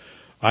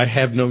 I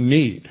have no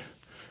need.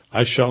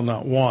 I shall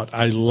not want.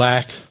 I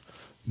lack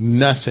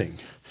nothing.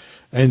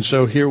 And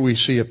so here we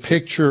see a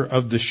picture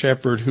of the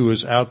shepherd who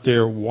is out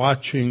there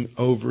watching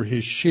over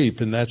his sheep.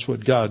 And that's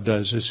what God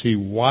does, is he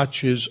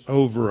watches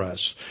over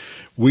us.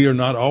 We are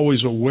not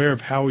always aware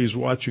of how he's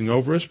watching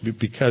over us, but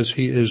because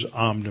he is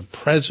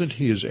omnipresent,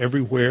 he is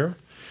everywhere.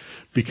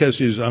 Because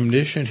he is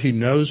omniscient, he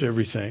knows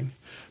everything.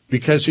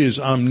 Because he is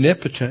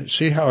omnipotent,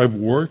 see how I've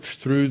worked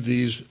through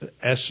these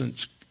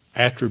essence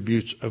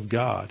attributes of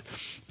God.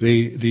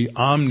 The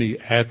omni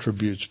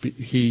attributes,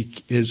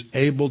 he is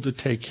able to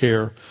take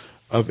care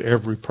of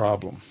every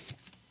problem.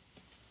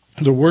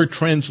 The word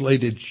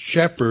translated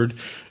shepherd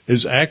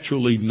is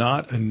actually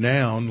not a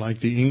noun like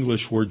the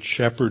English word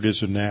shepherd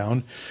is a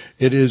noun.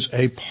 It is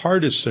a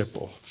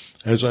participle.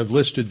 As I've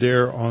listed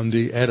there on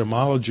the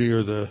etymology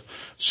or the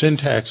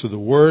syntax of the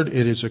word,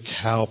 it is a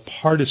cal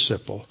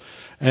participle.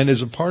 And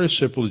as a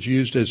participle, it's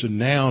used as a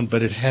noun,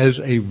 but it has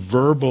a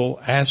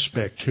verbal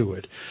aspect to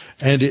it.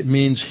 And it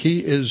means he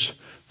is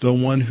the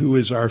one who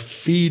is our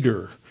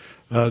feeder.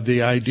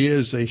 The idea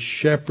is a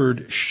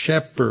shepherd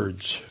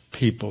shepherds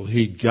people.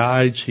 He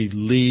guides, he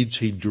leads,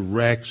 he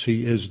directs.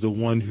 He is the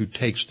one who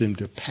takes them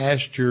to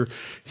pasture.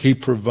 He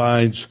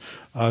provides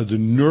the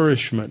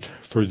nourishment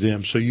for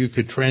them. So you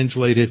could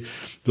translate it,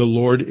 the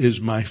Lord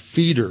is my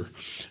feeder.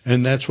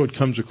 And that's what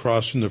comes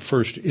across in the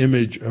first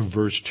image of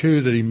verse 2,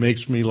 that he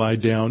makes me lie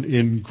down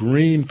in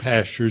green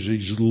pastures,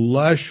 these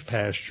lush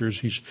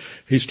pastures.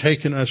 He's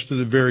taken us to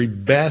the very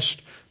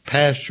best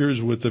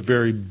pastures with the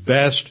very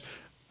best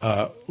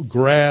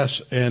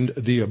grass and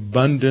the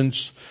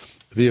abundance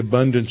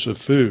of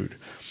food.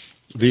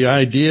 The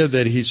idea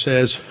that he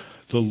says,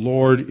 the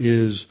Lord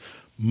is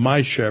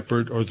my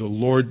shepherd, or the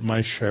Lord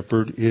my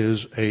shepherd,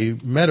 is a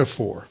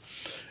metaphor.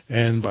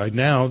 And by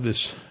now,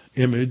 this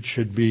image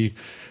should be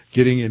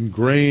getting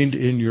ingrained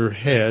in your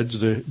heads.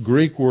 The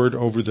Greek word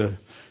over the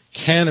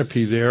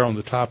canopy there on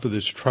the top of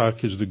this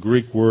truck is the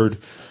Greek word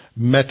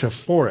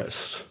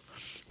metaphoros,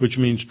 which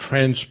means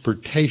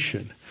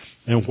transportation.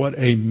 And what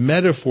a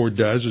metaphor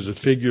does as a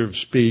figure of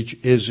speech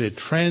is it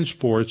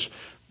transports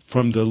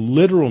from the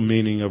literal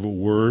meaning of a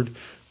word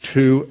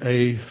to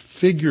a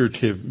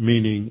figurative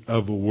meaning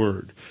of a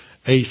word.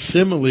 A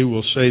simile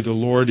will say the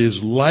Lord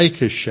is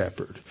like a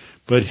shepherd.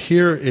 But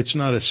here it's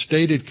not a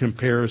stated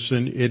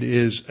comparison, it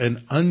is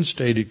an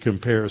unstated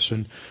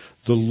comparison.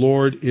 The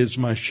Lord is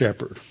my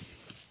shepherd.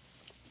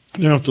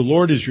 Now, if the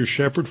Lord is your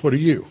shepherd, what are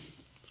you?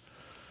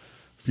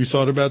 Have you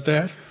thought about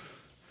that?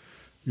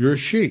 You're a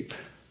sheep.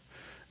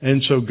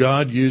 And so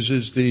God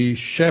uses the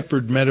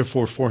shepherd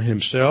metaphor for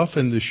himself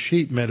and the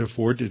sheep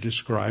metaphor to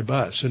describe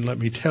us. And let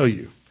me tell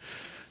you,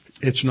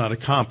 it's not a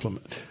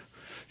compliment.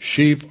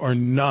 Sheep are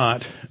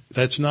not,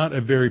 that's not a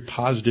very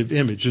positive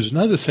image. There's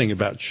another thing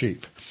about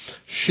sheep.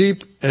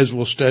 Sheep, as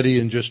we'll study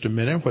in just a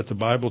minute, what the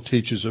Bible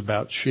teaches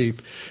about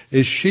sheep,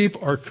 is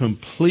sheep are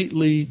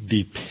completely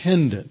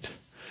dependent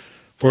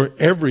for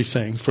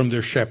everything from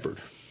their shepherd.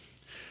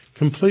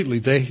 Completely.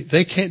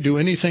 They can't do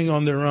anything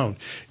on their own.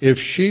 If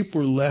sheep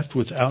were left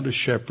without a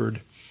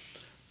shepherd,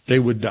 they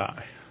would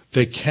die.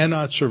 They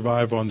cannot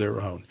survive on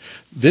their own.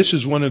 This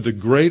is one of the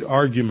great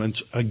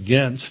arguments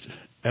against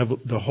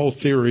the whole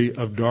theory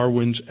of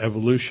Darwin's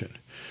evolution,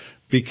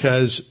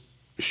 because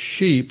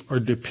sheep are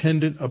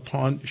dependent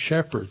upon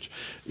shepherds.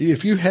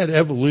 If you had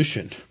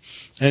evolution,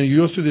 and you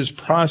go through this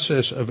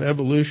process of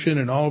evolution,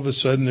 and all of a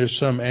sudden there's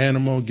some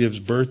animal gives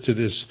birth to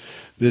this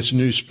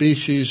new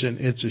species, and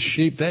it's a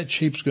sheep, that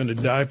sheep's going to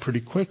die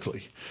pretty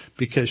quickly,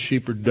 because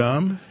sheep are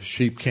dumb.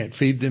 Sheep can't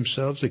feed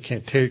themselves. They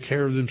can't take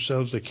care of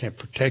themselves. They can't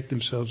protect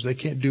themselves. They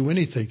can't do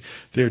anything.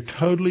 They're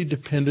totally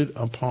dependent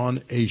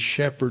upon a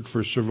shepherd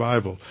for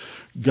survival.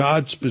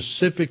 God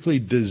specifically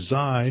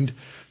designed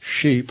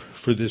sheep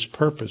for this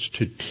purpose,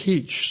 to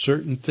teach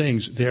certain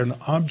things. They're an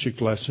object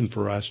lesson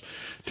for us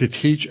to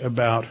teach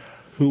about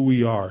who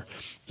we are.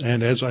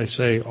 And as I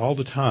say all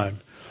the time,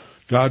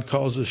 God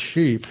calls us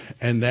sheep,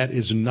 and that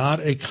is not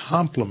a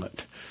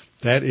compliment.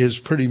 That is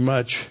pretty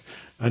much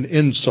an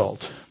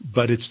insult,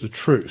 but it's the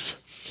truth.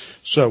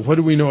 So what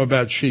do we know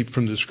about sheep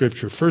from the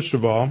Scripture? First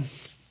of all,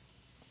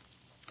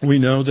 we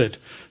know that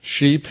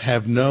sheep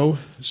have no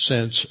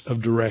sense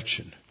of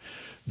direction.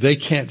 They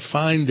can't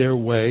find their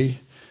way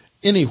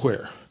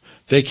anywhere.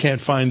 They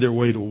can't find their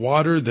way to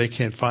water. They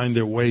can't find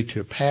their way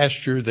to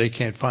pasture. They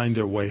can't find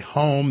their way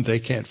home. They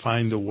can't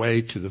find the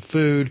way to the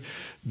food.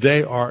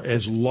 They are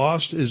as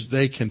lost as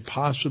they can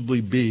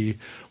possibly be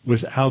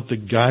without the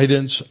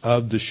guidance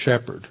of the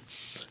shepherd.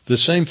 The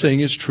same thing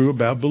is true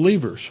about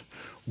believers.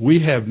 We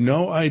have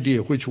no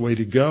idea which way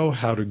to go,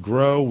 how to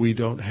grow. We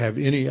don't have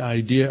any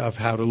idea of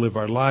how to live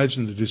our lives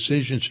and the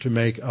decisions to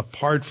make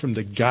apart from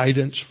the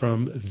guidance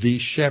from the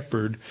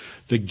shepherd,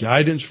 the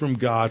guidance from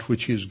God,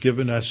 which he has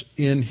given us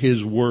in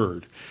his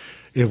word.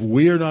 If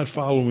we are not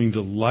following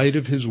the light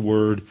of his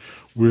word,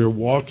 we're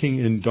walking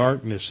in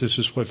darkness. This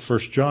is what 1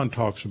 John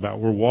talks about.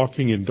 We're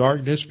walking in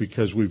darkness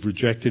because we've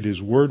rejected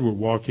his word. We're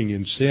walking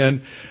in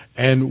sin,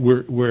 and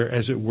we're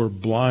as it were,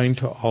 blind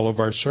to all of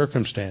our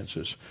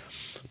circumstances.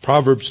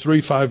 Proverbs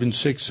 3, 5, and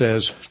 6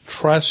 says,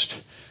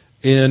 trust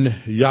in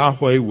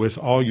Yahweh with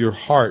all your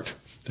heart.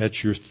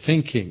 That's your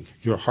thinking.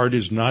 Your heart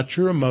is not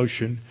your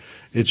emotion.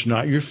 It's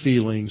not your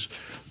feelings.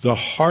 The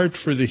heart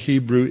for the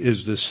Hebrew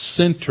is the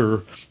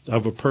center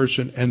of a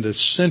person, and the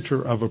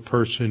center of a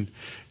person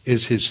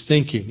is his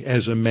thinking.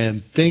 As a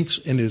man thinks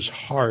in his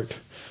heart,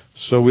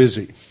 so is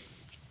he.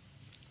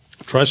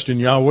 Trust in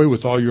Yahweh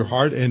with all your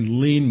heart,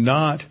 and lean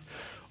not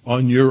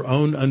on your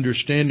own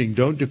understanding.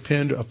 Don't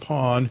depend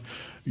upon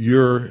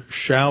your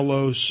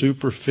shallow,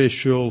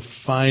 superficial,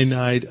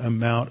 finite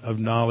amount of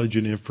knowledge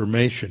and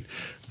information.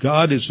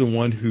 God is the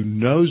one who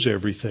knows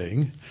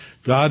everything.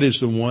 God is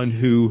the one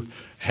who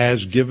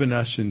has given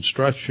us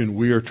instruction.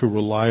 We are to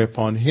rely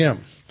upon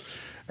him.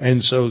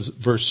 And so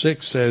verse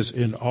 6 says,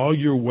 in all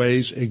your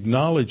ways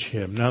acknowledge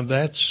him. Now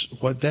that's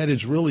what that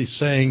is really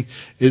saying,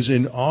 is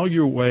in all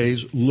your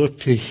ways look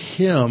to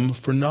him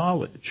for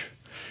knowledge.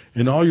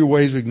 In all your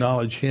ways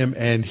acknowledge him,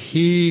 and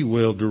he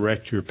will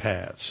direct your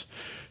paths.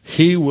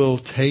 He will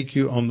take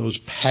you on those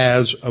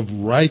paths of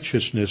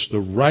righteousness, the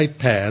right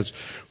paths,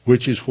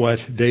 which is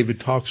what David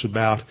talks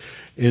about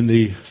in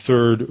the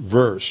 3rd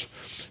verse.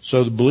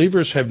 So the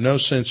believers have no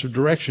sense of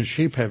direction.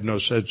 Sheep have no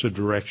sense of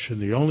direction.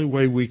 The only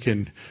way we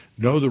can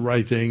know the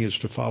right thing is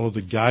to follow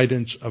the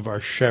guidance of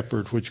our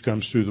shepherd, which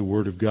comes through the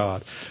word of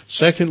God.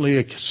 Secondly,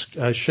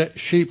 a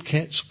sheep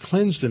can't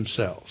cleanse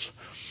themselves.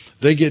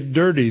 They get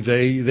dirty.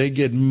 They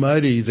get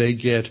muddy. They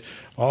get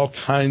all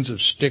kinds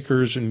of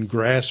stickers and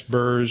grass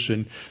burrs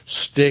and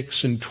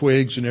sticks and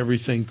twigs and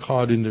everything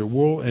caught in their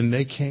wool, and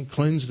they can't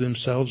cleanse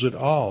themselves at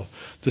all.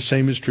 The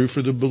same is true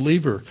for the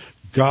believer.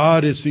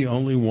 God is the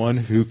only one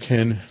who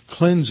can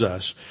cleanse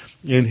us,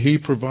 and he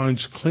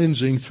provides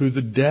cleansing through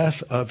the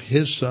death of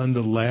his Son,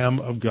 the Lamb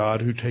of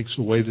God, who takes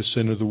away the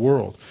sin of the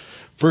world.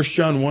 1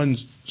 John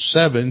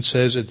 1:7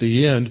 says at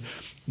the end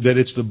that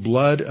it's the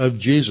blood of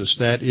Jesus,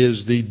 that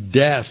is the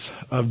death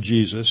of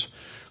Jesus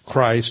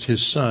Christ,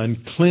 his Son,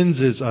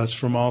 cleanses us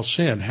from all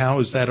sin. How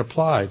is that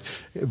applied?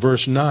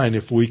 Verse 9,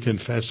 if we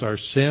confess our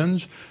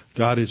sins,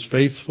 God is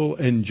faithful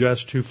and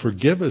just to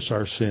forgive us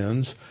our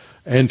sins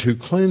and to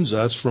cleanse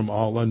us from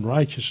all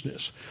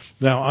unrighteousness.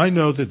 Now, I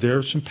know that there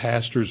are some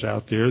pastors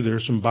out there are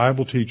some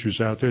Bible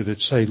teachers out there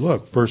that say,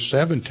 look, verse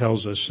 7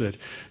 tells us that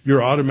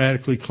you're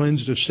automatically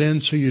cleansed of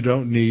sin, so you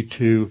don't need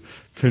to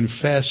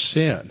confess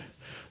sin.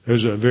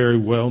 There's a very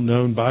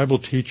well-known Bible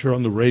teacher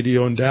on the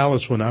radio in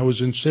Dallas when I was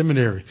in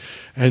seminary,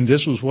 and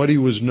this was what he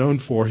was known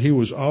for. He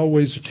was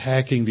always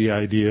attacking the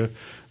idea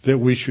that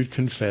we should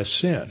confess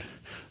sin.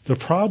 The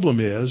problem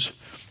is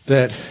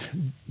that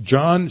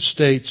John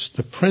states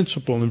the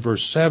principle in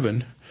verse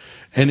 7,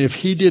 and if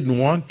he didn't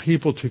want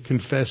people to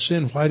confess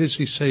sin, why does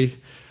he say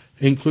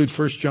include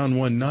 1 John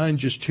 1:9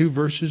 just 2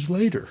 verses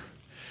later?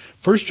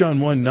 1 John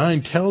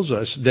 1:9 tells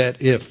us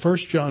that if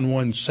 1 John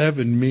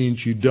 1:7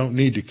 means you don't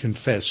need to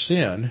confess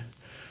sin,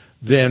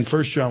 then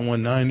 1 John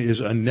 1:9 is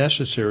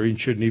unnecessary and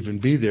shouldn't even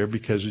be there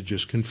because it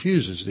just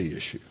confuses the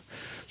issue.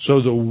 So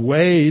the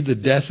way the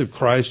death of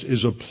Christ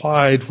is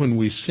applied when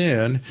we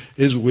sin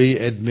is we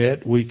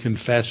admit, we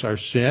confess our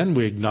sin,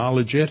 we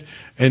acknowledge it,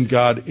 and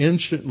God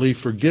instantly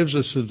forgives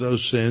us of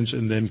those sins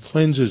and then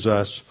cleanses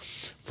us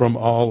from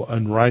all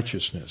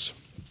unrighteousness.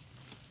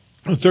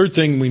 The third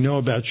thing we know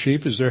about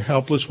sheep is they're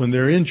helpless when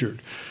they're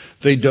injured.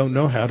 They don't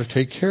know how to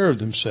take care of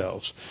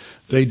themselves.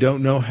 They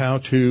don't know how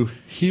to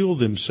heal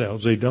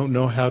themselves. They don't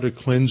know how to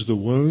cleanse the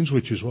wounds,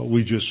 which is what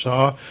we just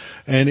saw.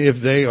 And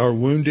if they are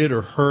wounded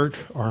or hurt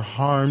or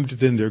harmed,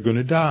 then they're going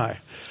to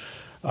die.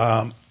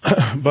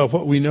 But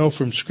what we know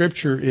from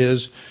Scripture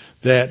is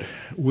that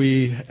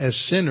we, as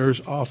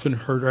sinners, often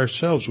hurt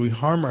ourselves. We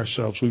harm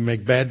ourselves. We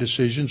make bad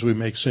decisions. We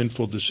make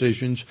sinful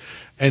decisions.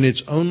 And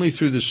it's only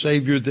through the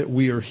Savior that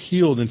we are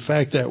healed. In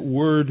fact, that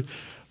word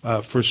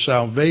for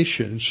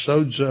salvation,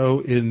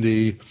 sozo in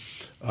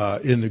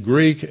the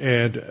Greek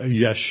and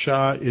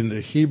yasha in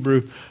the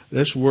Hebrew,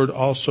 this word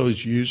also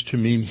is used to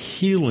mean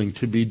healing,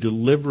 to be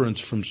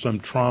deliverance from some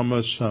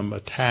trauma, some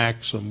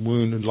attack, some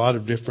wound, a lot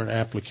of different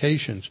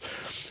applications.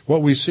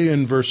 What we see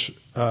in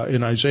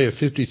Isaiah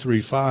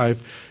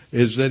 53:5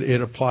 is that it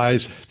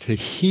applies to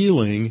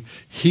healing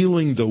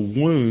the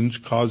wounds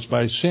caused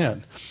by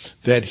sin.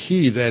 That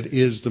he, that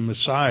is the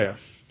Messiah,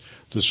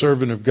 the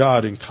servant of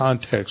God in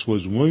context,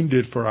 was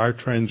wounded for our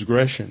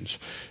transgressions.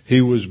 He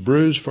was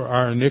bruised for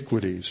our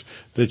iniquities.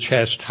 The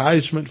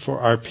chastisement for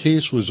our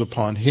peace was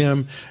upon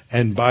him,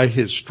 and by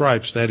his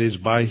stripes, that is,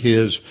 by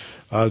his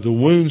the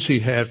wounds he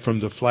had from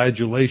the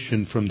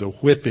flagellation, from the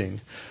whipping,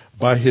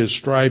 by his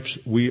stripes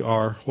we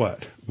are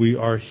what? We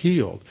are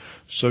healed.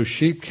 So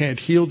sheep can't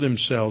heal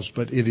themselves,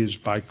 but it is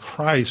by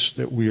Christ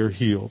that we are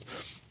healed.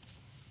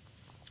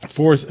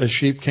 Fourth, a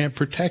sheep can't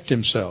protect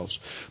themselves,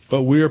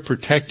 but we are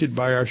protected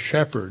by our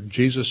shepherd.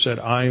 Jesus said,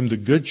 I am the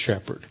good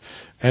shepherd,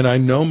 and I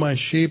know my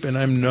sheep, and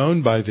I'm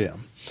known by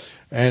them.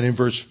 And in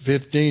verse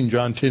 15,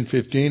 John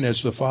 10:15,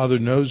 as the Father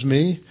knows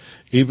me,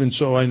 even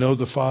so I know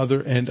the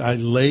Father, and I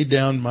lay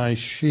down my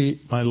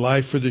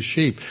life for the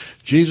sheep.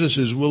 Jesus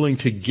is willing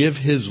to give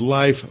his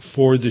life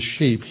for the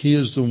sheep. He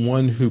is the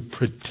one who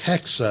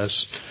protects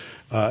us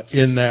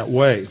in that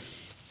way.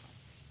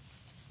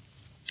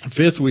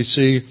 Fifth, we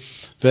see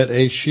that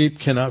a sheep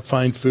cannot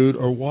find food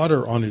or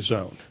water on his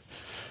own.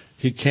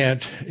 He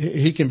can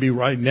be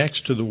right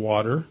next to the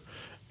water,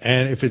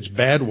 and if it's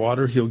bad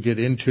water, he'll get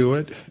into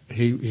it.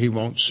 He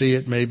won't see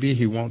it maybe.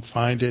 He won't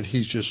find it.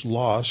 He's just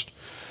lost.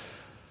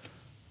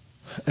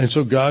 And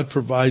so God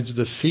provides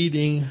the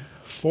feeding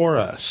for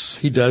us.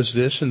 He does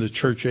this in the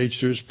church age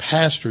through his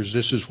pastors.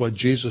 This is what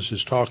Jesus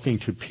is talking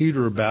to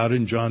Peter about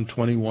in John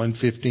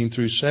 21:15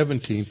 through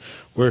 17,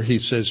 where he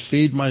says,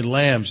 feed my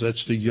lambs.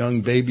 That's the young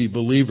baby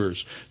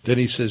believers. Then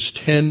he says,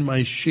 tend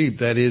my sheep.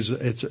 That is,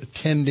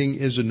 tending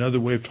is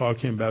another way of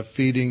talking about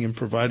feeding and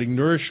providing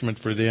nourishment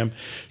for them.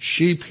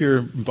 Sheep here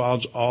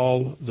involves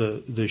all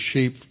the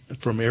sheep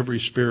from every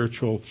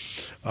spiritual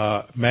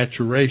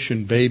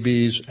maturation,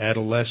 babies,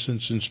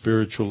 adolescents, and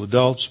spiritual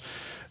adults.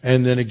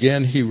 And then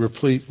again, he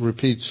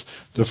repeats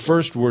the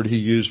first word he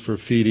used for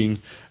feeding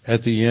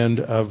at the end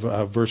of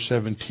verse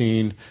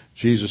 17.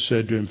 Jesus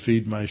said to him,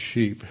 feed my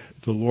sheep.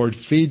 The Lord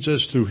feeds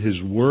us through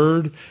his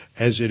word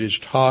as it is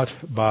taught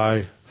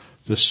by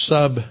the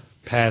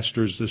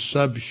sub-pastors, the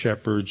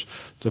sub-shepherds,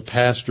 the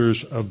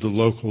pastors of the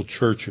local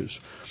churches.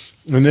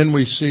 And then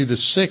we see the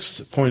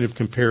sixth point of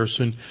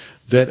comparison,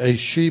 that a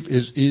sheep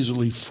is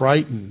easily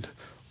frightened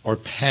or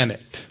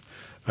panicked.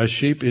 A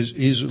sheep is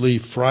easily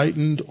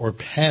frightened or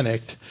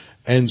panicked,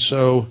 and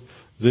so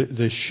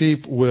the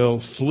sheep will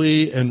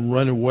flee and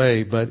run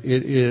away, but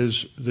it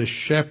is the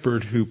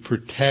shepherd who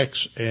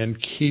protects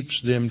and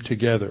keeps them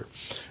together.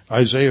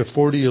 Isaiah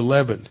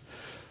 40:11,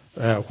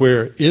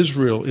 where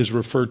Israel is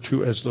referred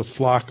to as the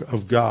flock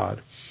of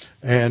God,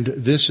 and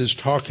this is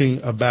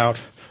talking about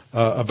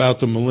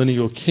the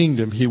millennial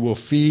kingdom. He will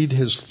feed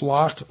his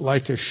flock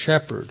like a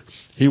shepherd.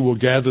 He will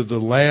gather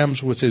the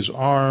lambs with his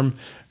arm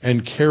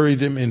and carry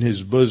them in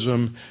his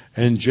bosom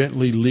and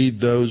gently lead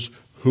those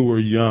who are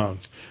young.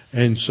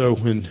 And so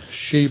when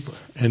sheep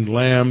and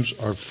lambs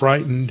are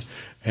frightened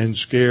and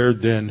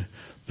scared, then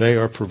they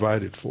are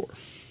provided for.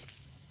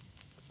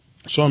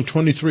 Psalm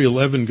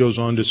 23:11 goes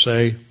on to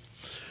say,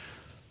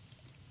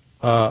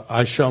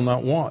 I shall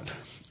not want.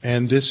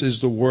 And this is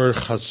the word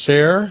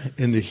chaser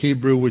in the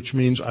Hebrew, which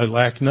means I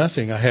lack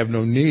nothing. I have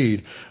no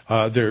need.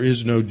 There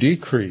is no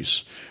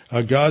decrease.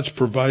 God's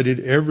provided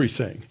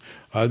everything.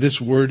 This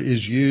word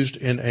is used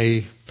in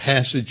a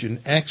passage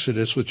in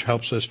Exodus, which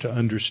helps us to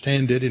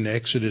understand it. In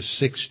Exodus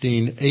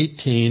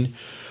 16:18,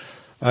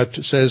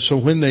 it says, so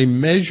when they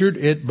measured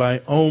it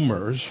by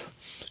omers,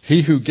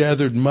 he who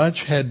gathered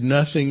much had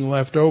nothing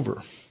left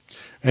over,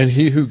 and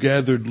he who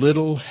gathered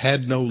little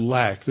had no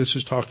lack. This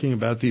is talking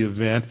about the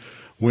event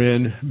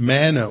when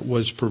manna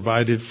was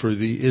provided for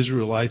the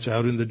Israelites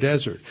out in the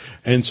desert.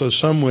 And so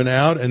some went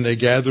out and they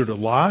gathered a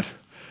lot.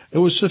 It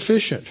was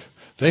sufficient.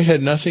 They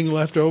had nothing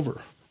left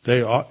over.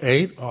 They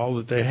ate all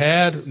that they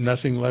had,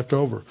 nothing left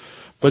over.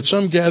 But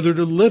some gathered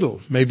a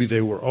little. Maybe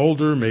they were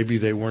older. Maybe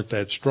they weren't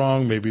that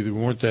strong. Maybe they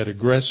weren't that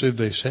aggressive.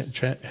 They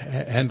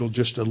handled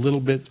just a little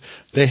bit.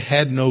 They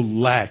had no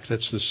lack.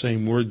 That's the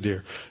same word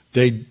there.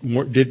 They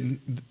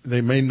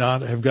may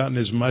not have gotten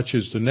as much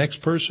as the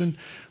next person,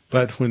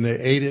 but when they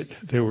ate it,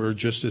 they were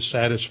just as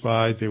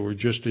satisfied. They were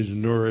just as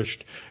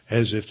nourished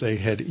as if they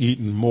had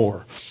eaten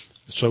more.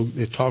 So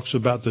it talks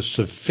about the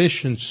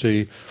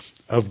sufficiency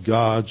of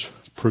God's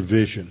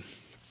provision.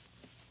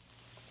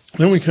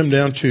 Then we come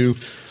down to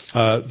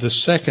the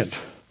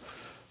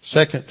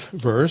second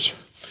verse,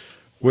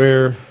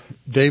 where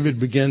David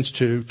begins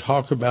to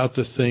talk about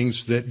the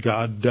things that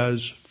God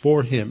does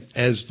for him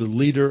as the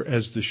leader,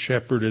 as the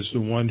shepherd, as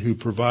the one who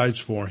provides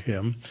for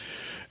him.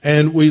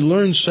 And we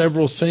learn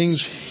several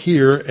things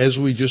here as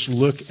we just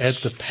look at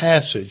the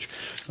passage.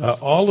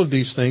 All of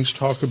these things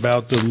talk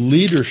about the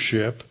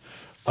leadership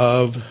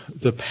of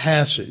the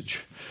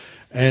passage.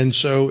 And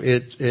so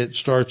it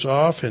starts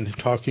off in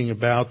talking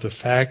about the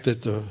fact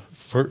that the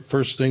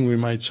first thing we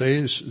might say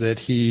is that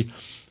he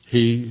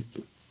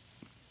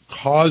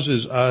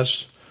causes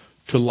us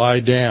to lie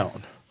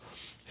down.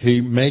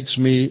 He makes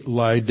me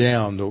lie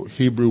down. The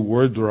Hebrew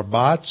word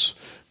rabatz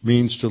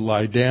means to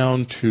lie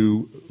down,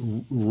 to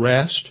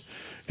rest.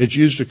 It's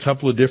used a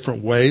couple of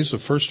different ways. The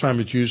first time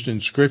it's used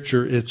in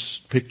Scripture, it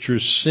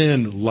pictures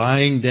sin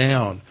lying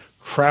down,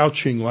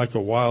 crouching like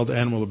a wild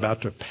animal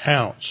about to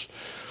pounce.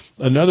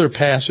 Another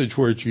passage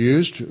where it's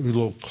used, a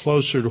little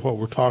closer to what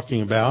we're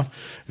talking about,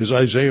 is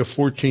Isaiah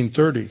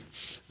 14:30.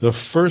 The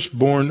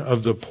firstborn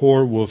of the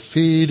poor will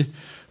feed,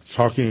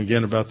 talking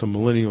again about the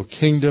millennial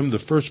kingdom. The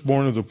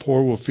firstborn of the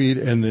poor will feed,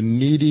 and the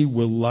needy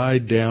will lie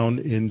down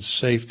in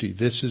safety.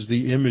 This is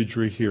the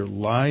imagery here,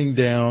 lying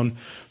down,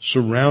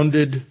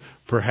 surrounded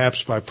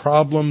perhaps by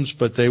problems,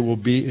 but they will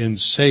be in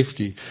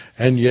safety.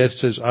 And yet it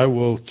says, I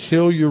will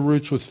kill your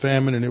roots with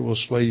famine, and it will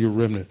slay your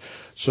remnant.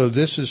 So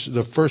this is,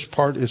 the first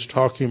part is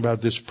talking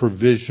about this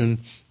provision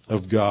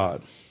of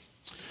God.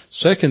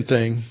 Second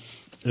thing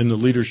in the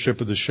leadership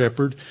of the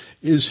shepherd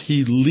is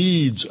he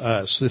leads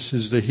us. This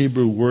is the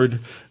Hebrew word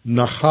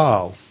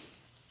nahal.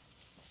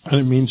 And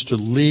it means to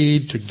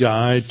lead, to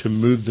guide, to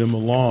move them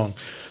along.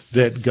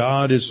 That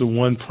God is the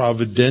one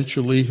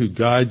providentially who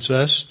guides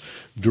us,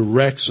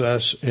 directs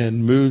us,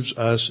 and moves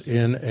us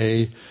in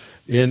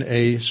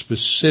a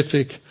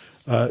specific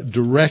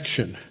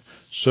direction.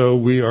 So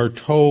we are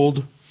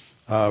told,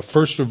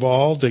 first of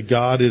all, that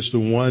God is the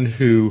one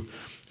who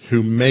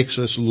makes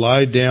us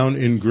lie down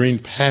in green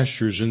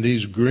pastures. And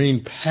these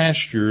green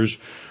pastures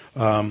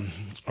are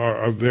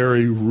a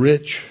very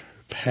rich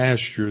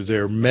pasture.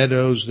 They're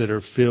meadows that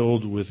are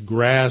filled with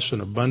grass,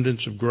 an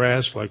abundance of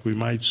grass, like we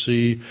might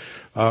see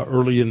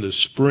early in the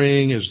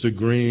spring as the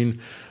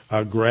green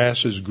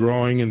grass is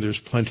growing and there's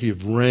plenty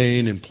of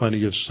rain and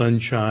plenty of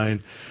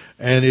sunshine.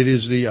 And it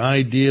is the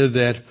idea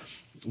that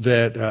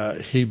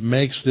he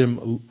makes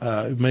them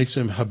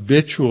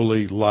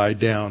habitually lie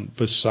down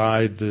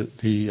beside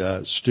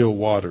the still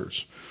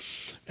waters.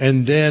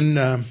 And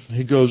then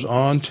he goes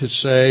on to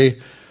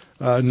say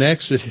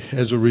next that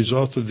as a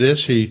result of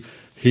this, he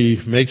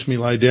makes me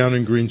lie down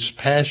in green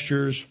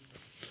pastures.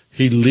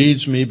 He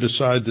leads me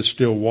beside the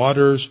still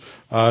waters.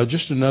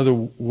 Just another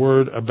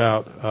word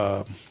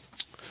about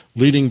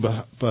leading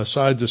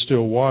beside the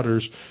still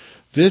waters.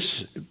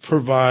 This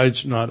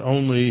provides not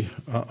only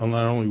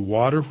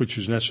water, which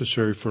is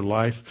necessary for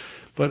life,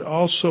 but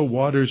also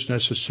water is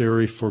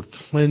necessary for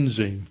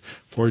cleansing,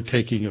 for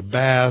taking a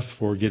bath,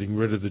 for getting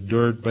rid of the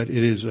dirt. But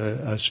it is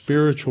a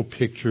spiritual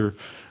picture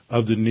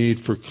of the need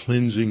for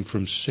cleansing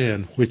from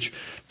sin, which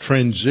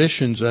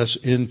transitions us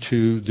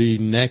into the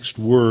next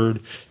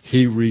word.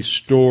 He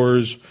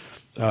restores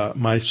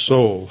my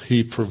soul.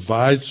 He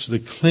provides the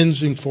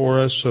cleansing for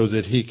us so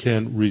that he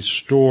can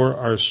restore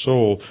our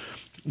soul.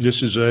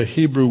 This is a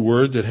Hebrew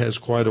word that has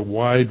quite a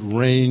wide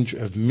range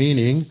of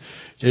meaning.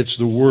 It's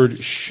the word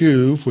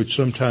shuv, which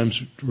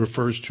sometimes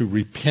refers to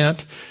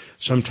repent.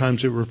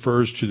 Sometimes it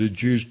refers to the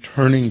Jews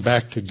turning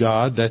back to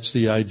God. That's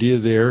the idea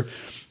there.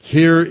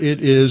 Here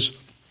it is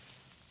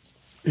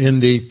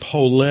in the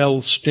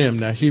polel stem.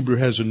 Now, Hebrew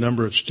has a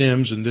number of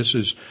stems, and this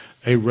is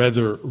a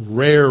rather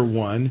rare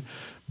one,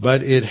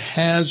 but it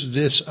has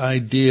this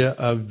idea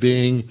of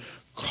being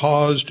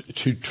caused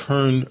to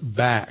turn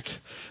back.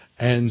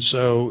 And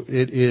so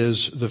it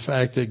is the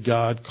fact that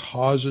God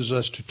causes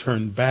us to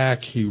turn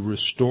back. He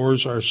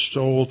restores our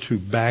soul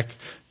back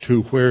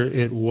to where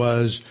it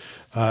was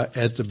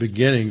at the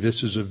beginning.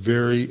 This is a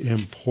very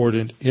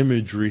important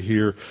imagery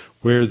here,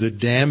 where the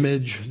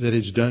damage that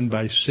is done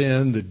by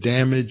sin, the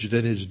damage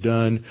that is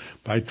done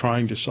by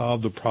trying to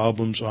solve the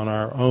problems on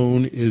our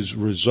own is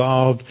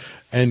resolved,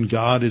 and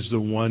God is the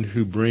one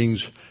who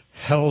brings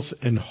health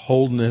and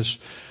wholeness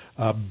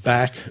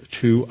back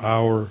to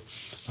our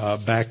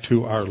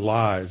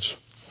lives.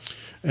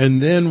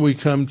 And then we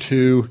come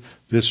to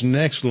this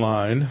next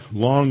line,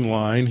 long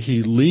line.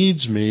 He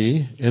leads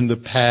me in the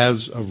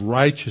paths of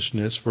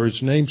righteousness for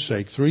his name's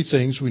sake. Three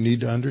things we need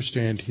to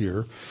understand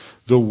here.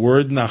 The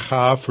word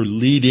nacha for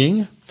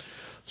leading.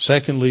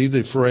 Secondly,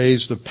 the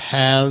phrase the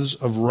paths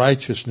of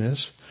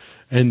righteousness.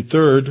 And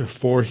third,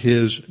 for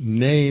his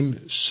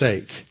name's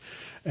sake.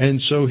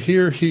 And so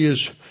here he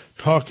is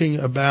talking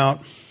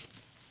about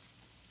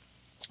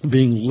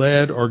being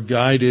led or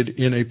guided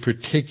in a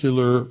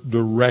particular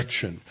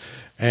direction.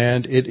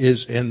 And it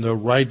is in the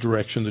right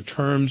direction. The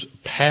terms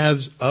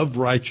paths of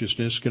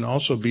righteousness can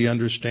also be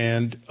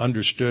understood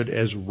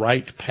as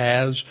right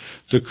paths,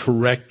 the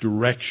correct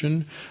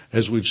direction.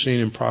 As we've seen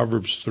in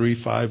Proverbs 3,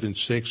 5, and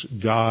 6,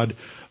 God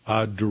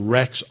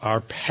directs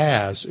our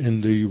paths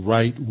in the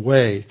right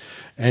way.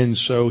 And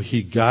so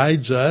he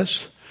guides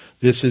us.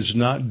 This is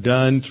not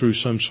done through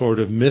some sort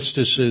of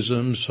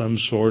mysticism, some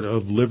sort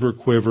of liver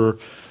quiver.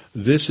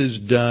 This is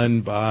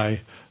done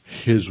by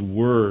his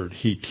word.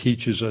 He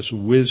teaches us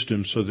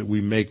wisdom so that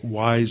we make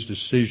wise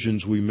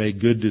decisions, we make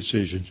good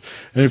decisions.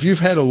 And if you've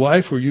had a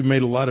life where you've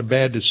made a lot of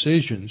bad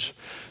decisions,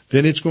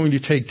 then it's going to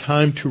take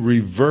time to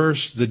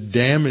reverse the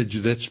damage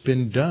that's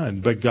been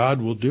done. But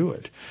God will do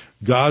it.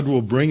 God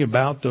will bring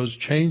about those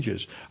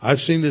changes. I've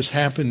seen this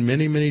happen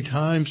many, many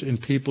times in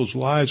people's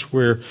lives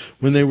where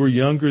when they were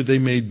younger, they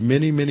made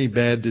many, many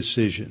bad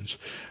decisions.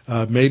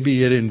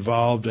 Maybe it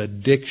involved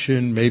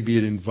addiction. Maybe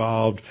it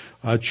involved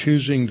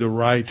choosing the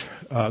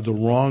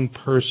wrong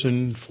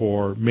person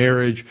for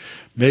marriage.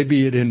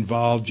 Maybe it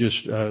involved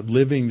just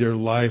living their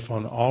life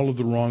on all of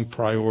the wrong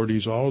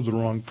priorities, all of the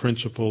wrong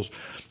principles.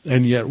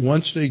 And yet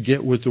once they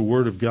get with the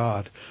Word of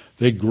God,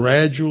 they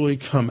gradually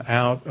come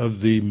out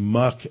of the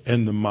muck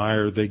and the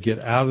mire. They get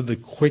out of the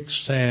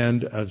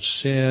quicksand of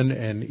sin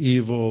and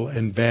evil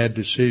and bad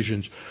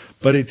decisions.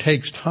 But it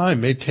takes time.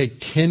 It may take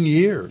 10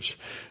 years.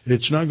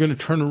 It's not going to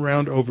turn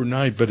around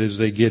overnight. But as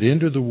they get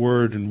into the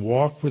Word and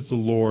walk with the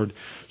Lord,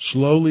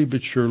 slowly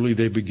but surely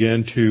they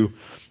begin to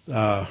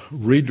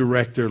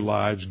redirect their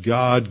lives.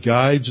 God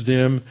guides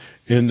them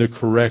in the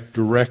correct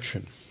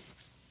direction.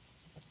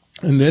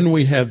 And then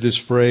we have this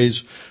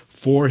phrase,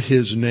 for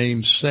his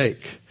name's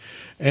sake.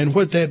 And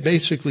what that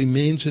basically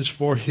means is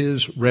for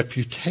his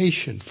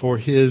reputation, for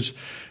his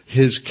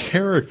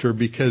character,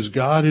 because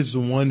God is the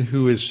one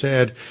who has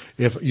said,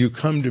 if you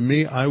come to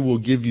me, I will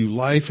give you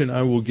life and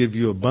I will give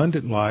you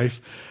abundant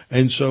life.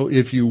 And so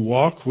if you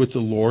walk with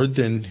the Lord,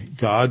 then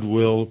God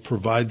will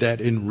provide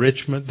that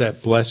enrichment,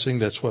 that blessing.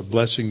 That's what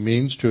blessing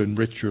means, to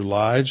enrich your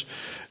lives.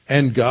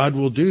 And God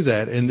will do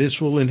that. And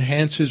this will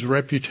enhance his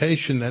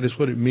reputation. That is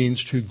what it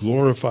means to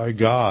glorify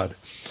God.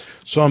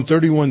 Psalm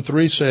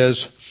 31:3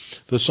 says,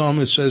 the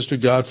psalmist says to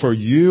God, for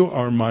you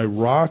are my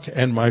rock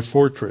and my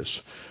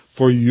fortress.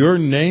 For your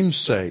name's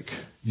sake,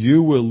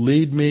 you will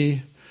lead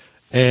me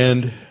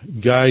and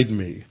guide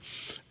me.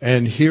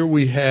 And here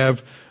we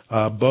have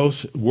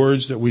both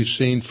words that we've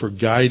seen for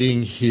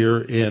guiding here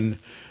in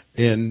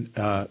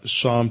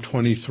Psalm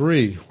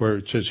 23, where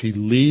it says he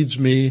leads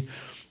me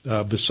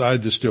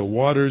beside the still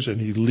waters,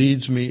 and he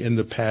leads me in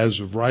the paths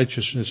of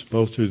righteousness.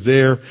 Both are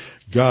there.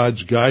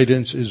 God's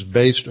guidance is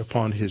based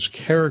upon his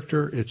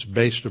character. It's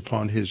based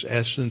upon his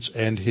essence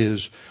and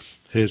his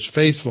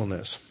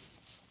faithfulness.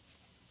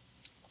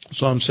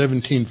 Psalm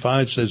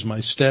 17:5 says, my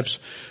steps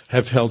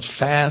have held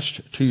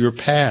fast to your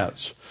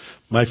paths.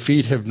 My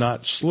feet have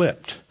not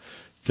slipped.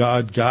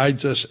 God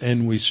guides us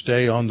and we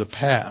stay on the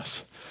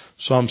path.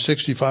 Psalm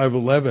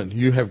 65:11,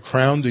 you have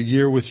crowned the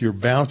year with your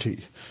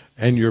bounty,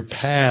 and your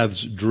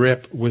paths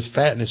drip with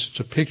fatness. It's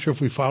a picture,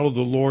 if we follow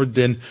the Lord,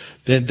 then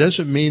it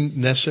doesn't mean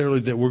necessarily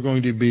that we're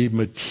going to be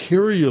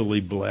materially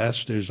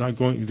blessed.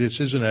 This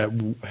isn't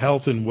a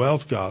health and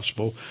wealth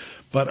gospel,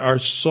 but our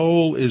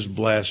soul is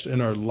blessed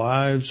and our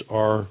lives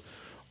are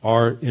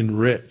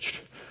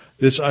enriched.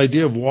 This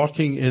idea of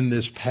walking in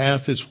this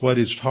path is what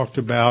is talked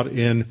about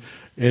in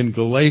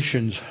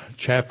Galatians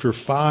chapter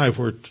 5,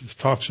 where it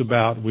talks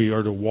about we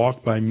are to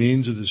walk by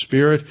means of the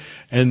Spirit.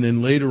 And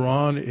then later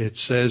on it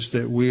says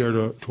that we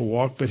are to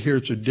walk, but here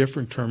it's a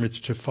different term. It's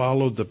to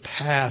follow the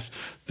path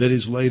that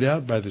is laid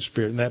out by the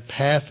Spirit. And that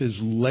path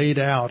is laid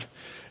out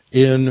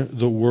in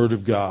the Word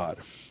of God.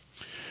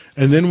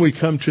 And then we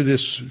come to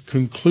this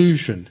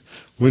conclusion.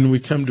 When we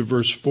come to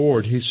verse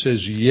 4, he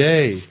says,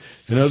 yea.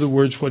 In other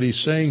words, what he's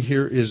saying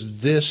here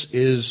is this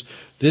is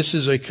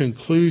a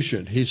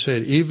conclusion. He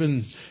said,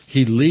 even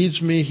he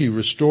leads me, he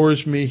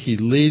restores me, he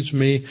leads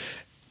me,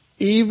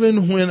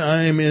 even when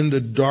I am in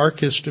the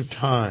darkest of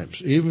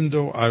times, even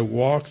though I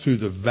walk through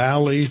the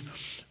valley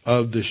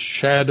of the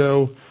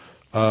shadow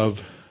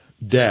of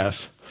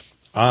death,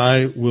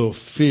 I will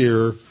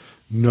fear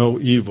no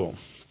evil.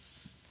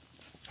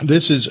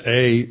 This is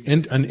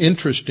an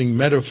interesting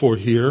metaphor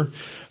here,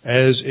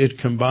 as it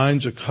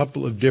combines a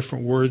couple of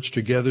different words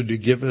together to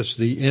give us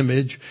the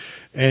image.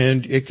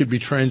 And it could be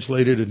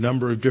translated a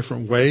number of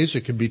different ways.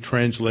 It could be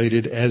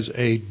translated as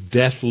a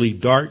deathly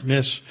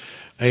darkness,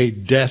 a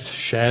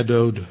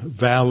death-shadowed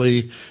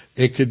valley.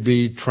 It could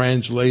be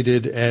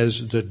translated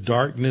as the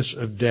darkness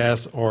of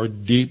death or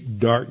deep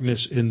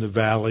darkness in the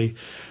valley.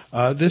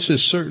 This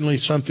is certainly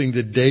something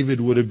that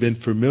David would have been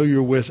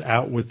familiar with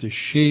out with the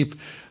sheep.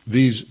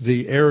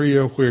 The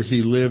area where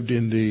he lived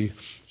in the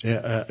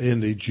in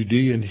the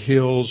Judean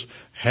hills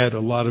had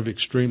a lot of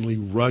extremely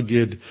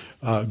rugged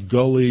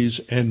gullies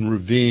and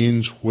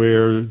ravines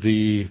where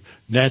the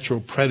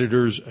natural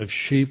predators of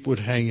sheep would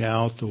hang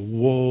out, the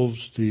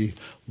wolves, the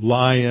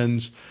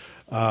lions,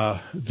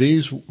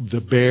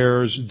 the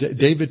bears.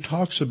 David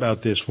talks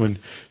about this when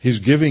he's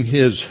giving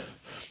his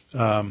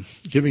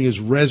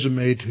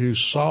resume to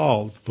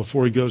Saul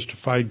before he goes to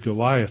fight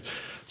Goliath.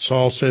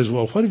 Saul says,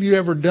 well, what have you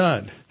ever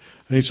done?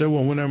 And he said,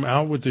 well, when I'm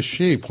out with the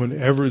sheep,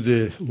 whenever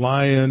the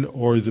lion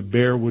or the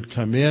bear would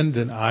come in,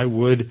 then I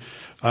would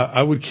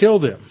kill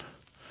them.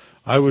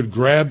 I would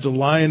grab the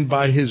lion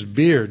by his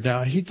beard.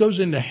 Now, he goes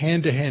into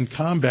hand-to-hand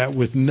combat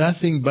with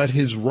nothing but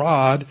his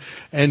rod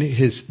and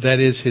his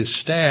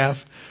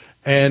staff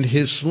and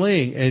his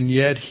sling, and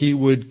yet he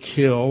would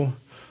kill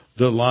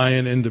the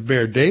lion and the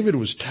bear. David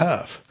was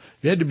tough.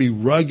 You had to be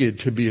rugged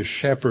to be a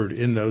shepherd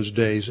in those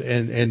days,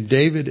 and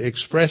David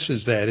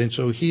expresses that. And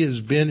so he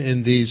has been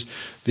in these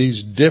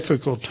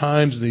difficult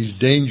times, these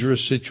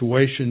dangerous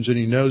situations, and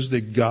he knows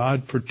that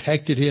God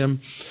protected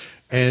him,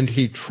 and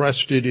he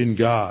trusted in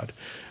God.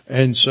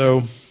 And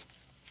so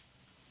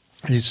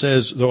he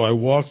says, though I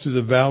walk through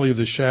the valley of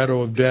the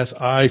shadow of death,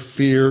 I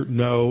fear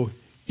no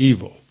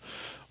evil.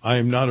 I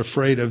am not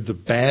afraid of the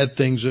bad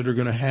things that are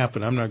going to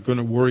happen. I'm not going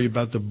to worry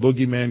about the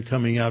boogeyman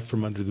coming out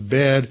from under the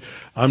bed.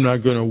 I'm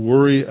not going to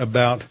worry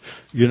about,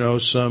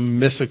 some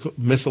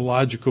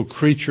mythological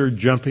creature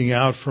jumping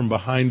out from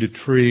behind a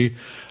tree.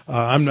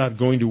 I'm not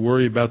going to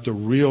worry about the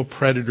real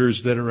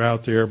predators that are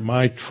out there.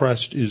 My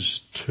trust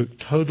is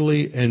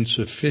totally and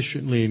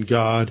sufficiently in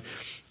God,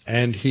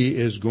 and He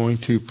is going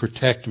to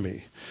protect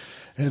me.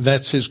 And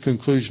that's his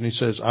conclusion. He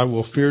says, I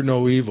will fear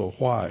no evil.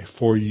 Why?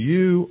 For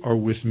you are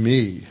with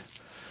me.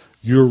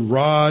 Your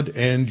rod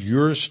and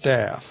your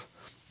staff,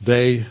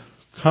 they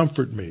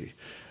comfort me.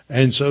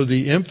 And so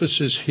the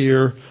emphasis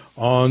here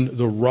on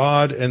the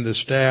rod and the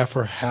staff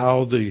are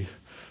how the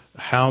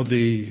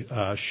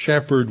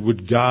shepherd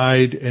would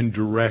guide and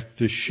direct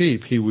the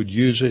sheep. He would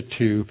use it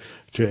to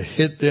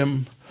hit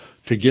them,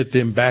 to get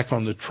them back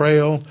on the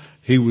trail.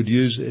 He would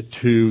use it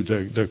to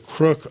the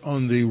crook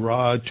on the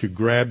rod to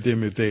grab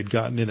them if they had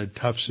gotten in a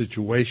tough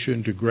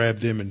situation, to grab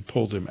them and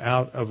pull them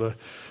out of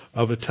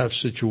a tough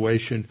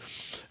situation.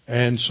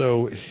 And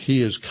so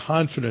he is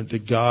confident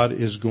that God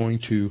is going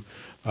to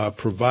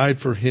provide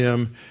for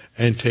him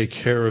and take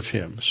care of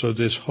him. So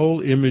this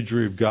whole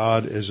imagery of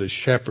God as a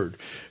shepherd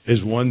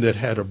is one that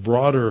had a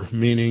broader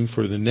meaning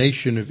for the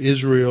nation of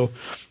Israel,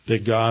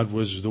 that God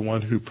was the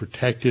one who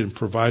protected and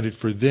provided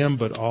for them,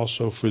 but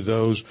also for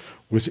those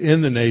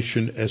within the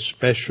nation,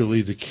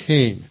 especially the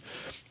king.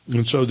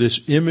 And so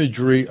this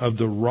imagery of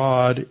the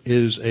rod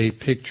is a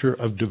picture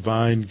of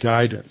divine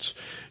guidance.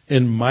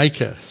 In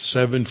Micah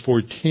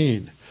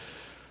 7:14,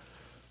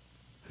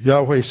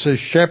 Yahweh says,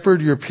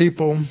 shepherd your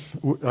people.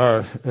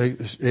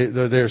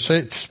 They're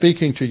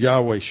speaking to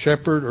Yahweh.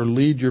 Shepherd or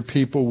lead your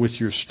people with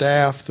your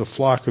staff, the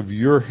flock of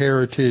your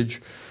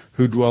heritage,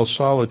 who dwell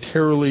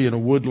solitarily in a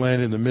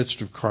woodland in the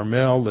midst of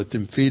Carmel. Let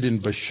them feed in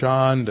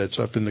Bashan, that's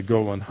up in the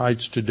Golan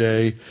Heights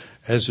today,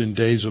 as in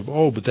days of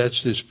old. But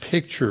that's this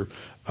picture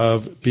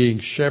of being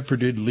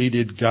shepherded,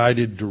 leaded,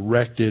 guided,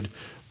 directed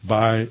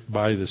by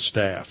the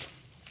staff.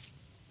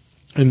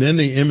 And then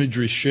the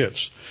imagery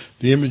shifts.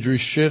 The imagery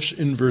shifts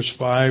in verse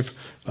 5.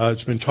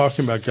 It's been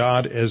talking about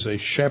God as a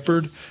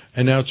shepherd,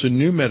 and now it's a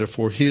new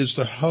metaphor. He is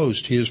the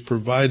host. He has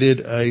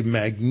provided a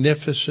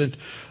magnificent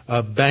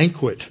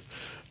banquet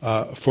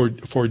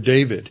for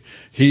David.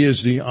 He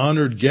is the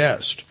honored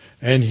guest,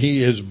 and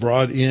he is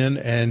brought in,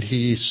 and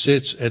he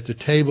sits at the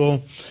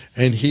table,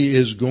 and he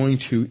is going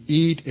to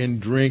eat and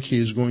drink. He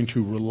is going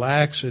to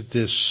relax at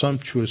this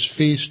sumptuous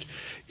feast,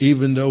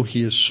 even though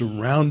he is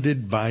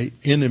surrounded by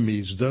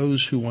enemies,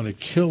 those who want to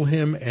kill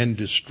him and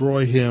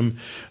destroy him,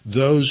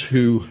 those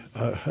who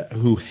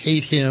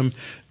hate him.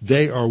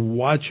 They are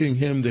watching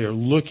him, they are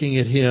looking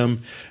at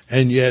him,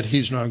 and yet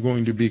he's not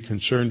going to be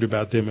concerned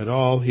about them at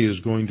all. He is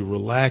going to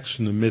relax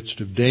in the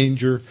midst of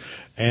danger,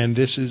 and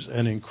this is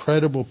an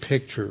incredible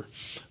picture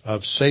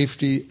of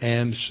safety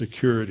and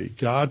security.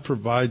 God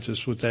provides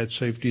us with that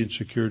safety and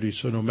security,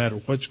 so no matter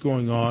what's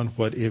going on,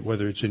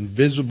 whether it's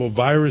invisible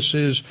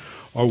viruses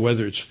or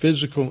whether it's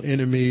physical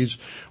enemies,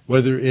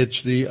 whether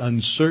it's the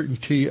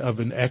uncertainty of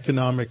an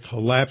economic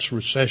collapse,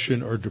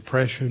 recession, or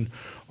depression,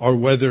 or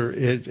whether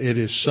it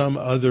is some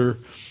other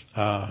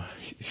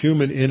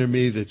human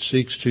enemy that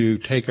seeks to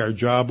take our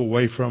job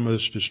away from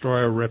us,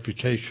 destroy our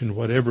reputation,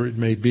 whatever it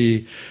may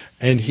be.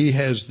 And he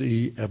has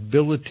the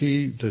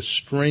ability, the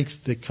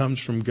strength that comes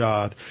from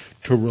God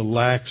to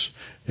relax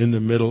in the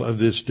middle of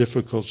this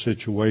difficult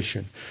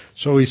situation.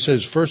 So he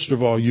says, first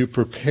of all, you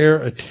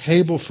prepare a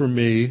table for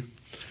me.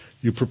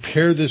 You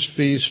prepare this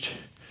feast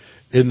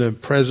in the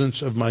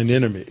presence of mine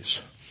enemies.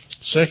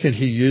 Second,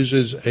 he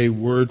uses a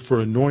word for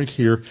anoint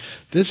here.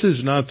 This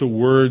is not the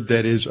word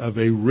that is of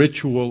a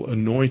ritual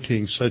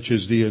anointing, such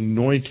as the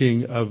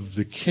anointing of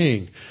the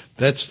king.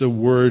 That's the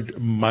word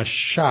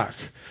mashach,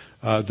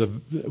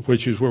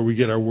 which is where we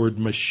get our word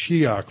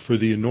Mashiach, for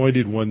the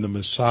anointed one, the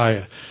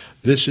Messiah.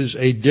 This is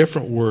a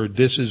different word.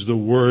 This is the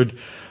word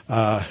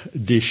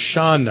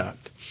dishanat.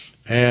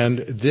 And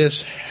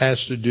this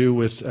has to do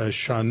with,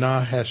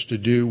 shana has to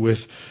do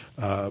with,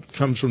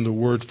 comes from the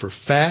word for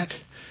fat.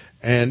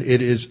 And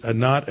it is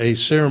not a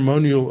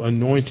ceremonial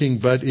anointing,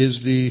 but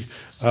is the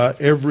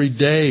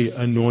everyday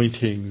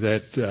anointing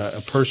that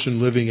a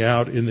person living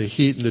out in the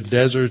heat and the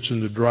deserts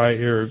and the dry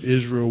air of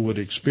Israel would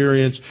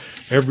experience.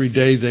 Every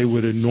day they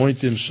would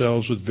anoint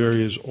themselves with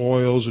various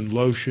oils and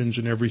lotions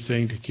and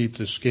everything to keep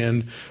the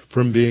skin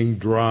from being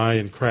dry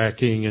and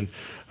cracking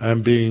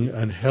and being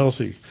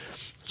unhealthy.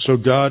 So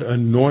God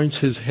anoints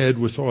his head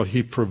with oil.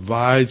 He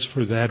provides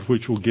for that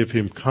which will give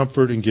him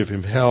comfort and give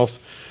him health.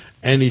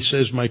 And he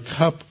says, my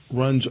cup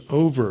runs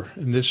over.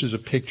 And this is a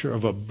picture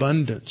of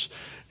abundance.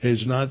 It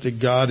is not that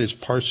God is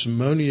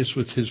parsimonious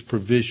with his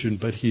provision,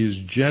 but he is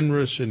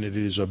generous and it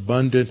is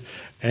abundant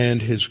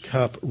and his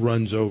cup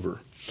runs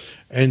over.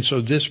 And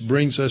so this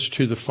brings us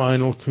to the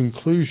final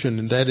conclusion,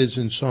 and that is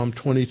in Psalm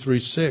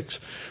 23:6,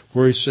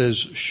 where he says,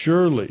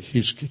 surely, he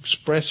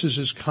expresses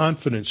his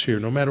confidence here,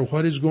 no matter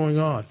what is going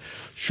on,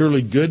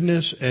 surely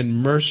goodness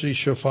and mercy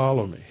shall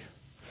follow me.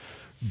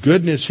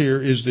 Goodness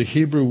here is the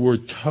Hebrew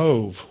word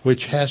tov,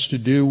 which has to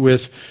do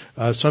with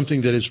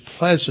something that is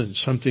pleasant,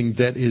 something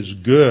that is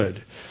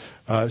good.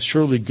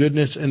 Surely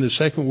goodness. And the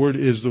second word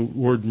is the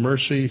word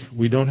mercy.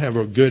 We don't have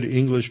a good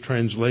English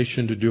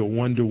translation to do a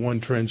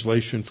one-to-one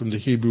translation from the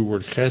Hebrew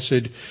word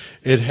chesed.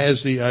 It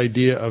has the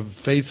idea of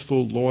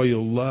faithful,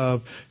 loyal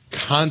love,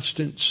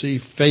 constancy,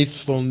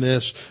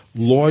 faithfulness,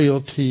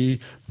 loyalty,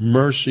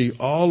 mercy.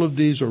 All of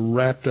these are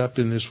wrapped up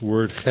in this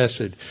word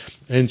chesed.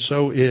 And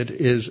so it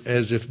is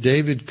as if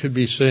David could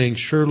be saying,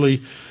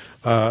 surely,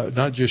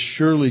 not just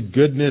surely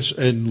goodness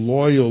and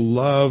loyal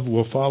love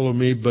will follow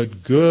me,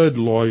 but good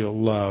loyal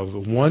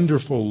love,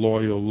 wonderful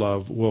loyal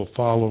love will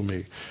follow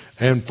me.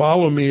 And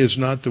follow me is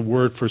not the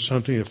word for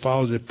something that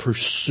follows. It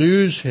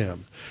pursues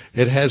him.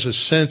 It has a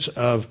sense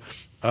of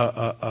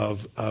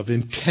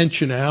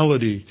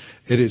intentionality.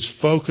 It is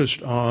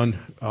focused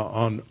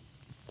on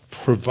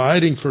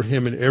providing for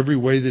him in every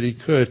way that he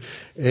could.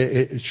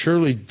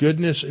 Surely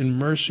goodness and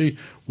mercy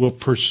will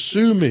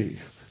pursue me.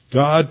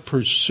 God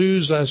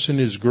pursues us in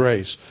his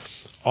grace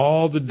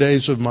all the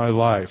days of my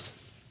life.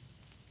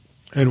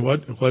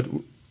 And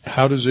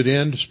how does it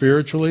end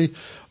spiritually?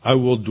 I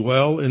will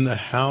dwell in the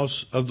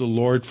house of the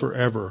Lord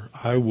forever.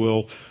 I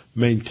will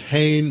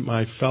maintain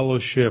my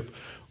fellowship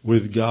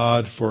with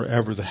God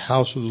forever. The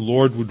house of the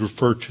Lord would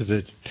refer to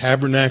the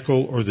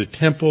tabernacle or the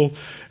temple,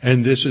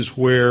 and this is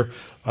where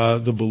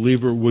the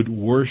believer would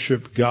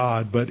worship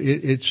God, but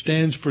it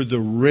stands for the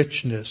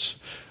richness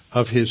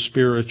of his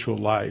spiritual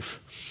life.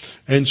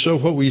 And so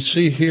what we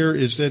see here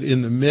is that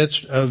in the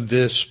midst of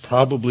this,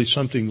 probably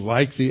something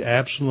like the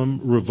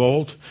Absalom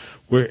revolt,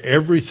 where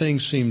everything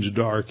seems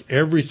dark,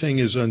 everything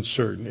is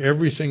uncertain,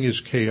 everything is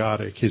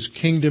chaotic, his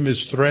kingdom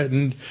is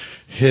threatened,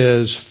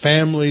 his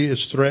family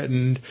is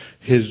threatened,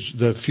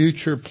 the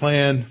future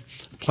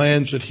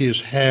plans that he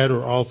has had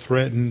are all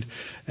threatened,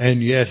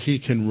 and yet he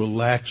can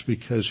relax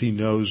because he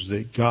knows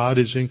that God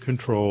is in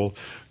control.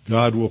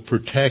 God will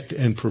protect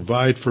and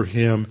provide for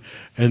him,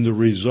 and the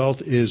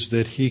result is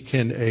that he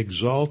can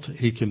exult,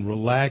 he can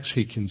relax,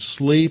 he can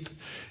sleep,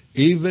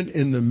 even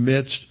in the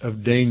midst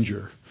of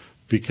danger,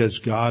 because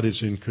God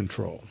is in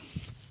control.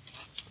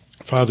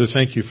 Father,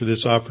 thank you for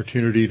this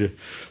opportunity to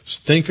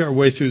think our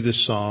way through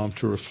this psalm,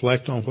 to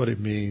reflect on what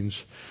it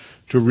means,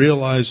 to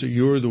realize that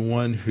you are the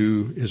one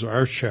who is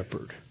our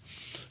shepherd.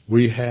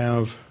 We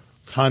have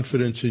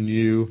confidence in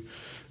you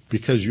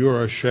because you are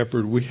our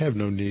shepherd. We have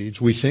no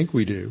needs. We think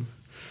we do.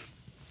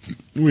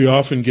 We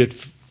often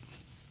get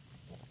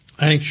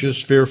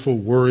anxious, fearful,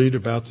 worried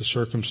about the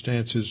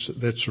circumstances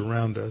that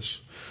surround us,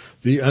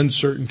 the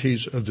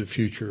uncertainties of the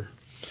future.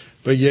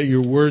 But yet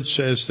your word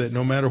says that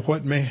no matter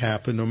what may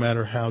happen, no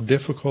matter how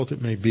difficult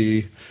it may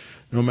be,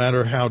 no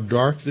matter how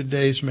dark the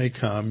days may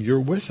come, you're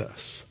with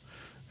us.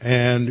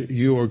 And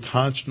you are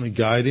constantly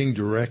guiding,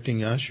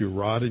 directing us, your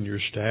rod and your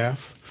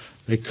staff.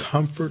 They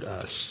comfort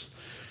us.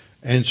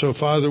 And so,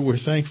 Father, we're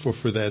thankful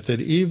for that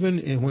even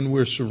when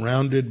we're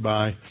surrounded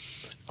by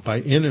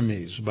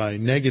enemies, by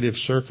negative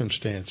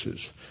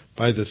circumstances,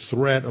 by the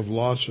threat of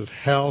loss of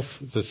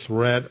health, the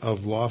threat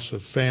of loss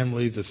of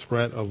family, the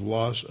threat of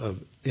loss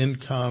of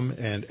income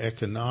and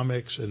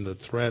economics, and the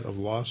threat of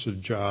loss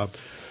of job,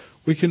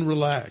 we can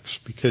relax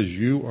because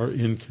you are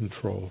in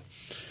control.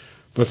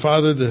 But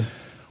Father,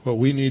 what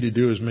we need to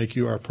do is make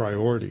you our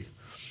priority,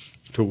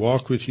 to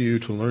walk with you,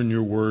 to learn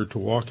your word, to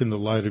walk in the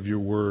light of your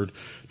word,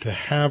 to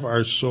have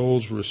our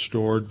souls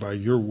restored by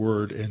your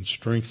word and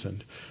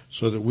strengthened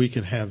so that we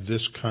can have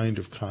this kind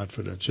of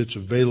confidence. It's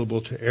available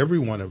to every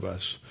one of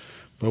us,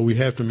 but we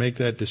have to make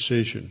that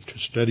decision to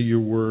study your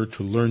word,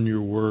 to learn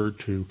your word,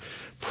 to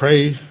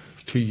pray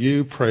to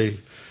you, pray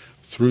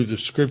through the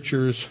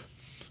scriptures.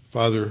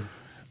 Father,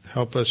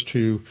 help us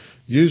to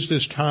use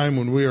this time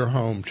when we are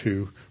home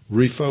to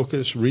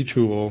refocus,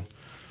 retool,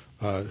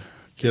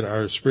 get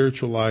our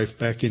spiritual life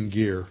back in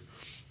gear,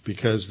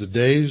 because the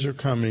days are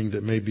coming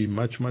that may be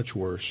much, much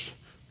worse.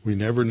 We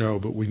never know,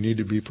 but we need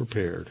to be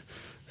prepared.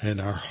 And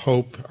our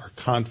hope, our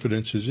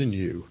confidence is in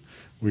you.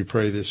 We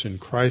pray this in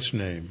Christ's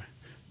name.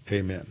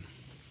 Amen.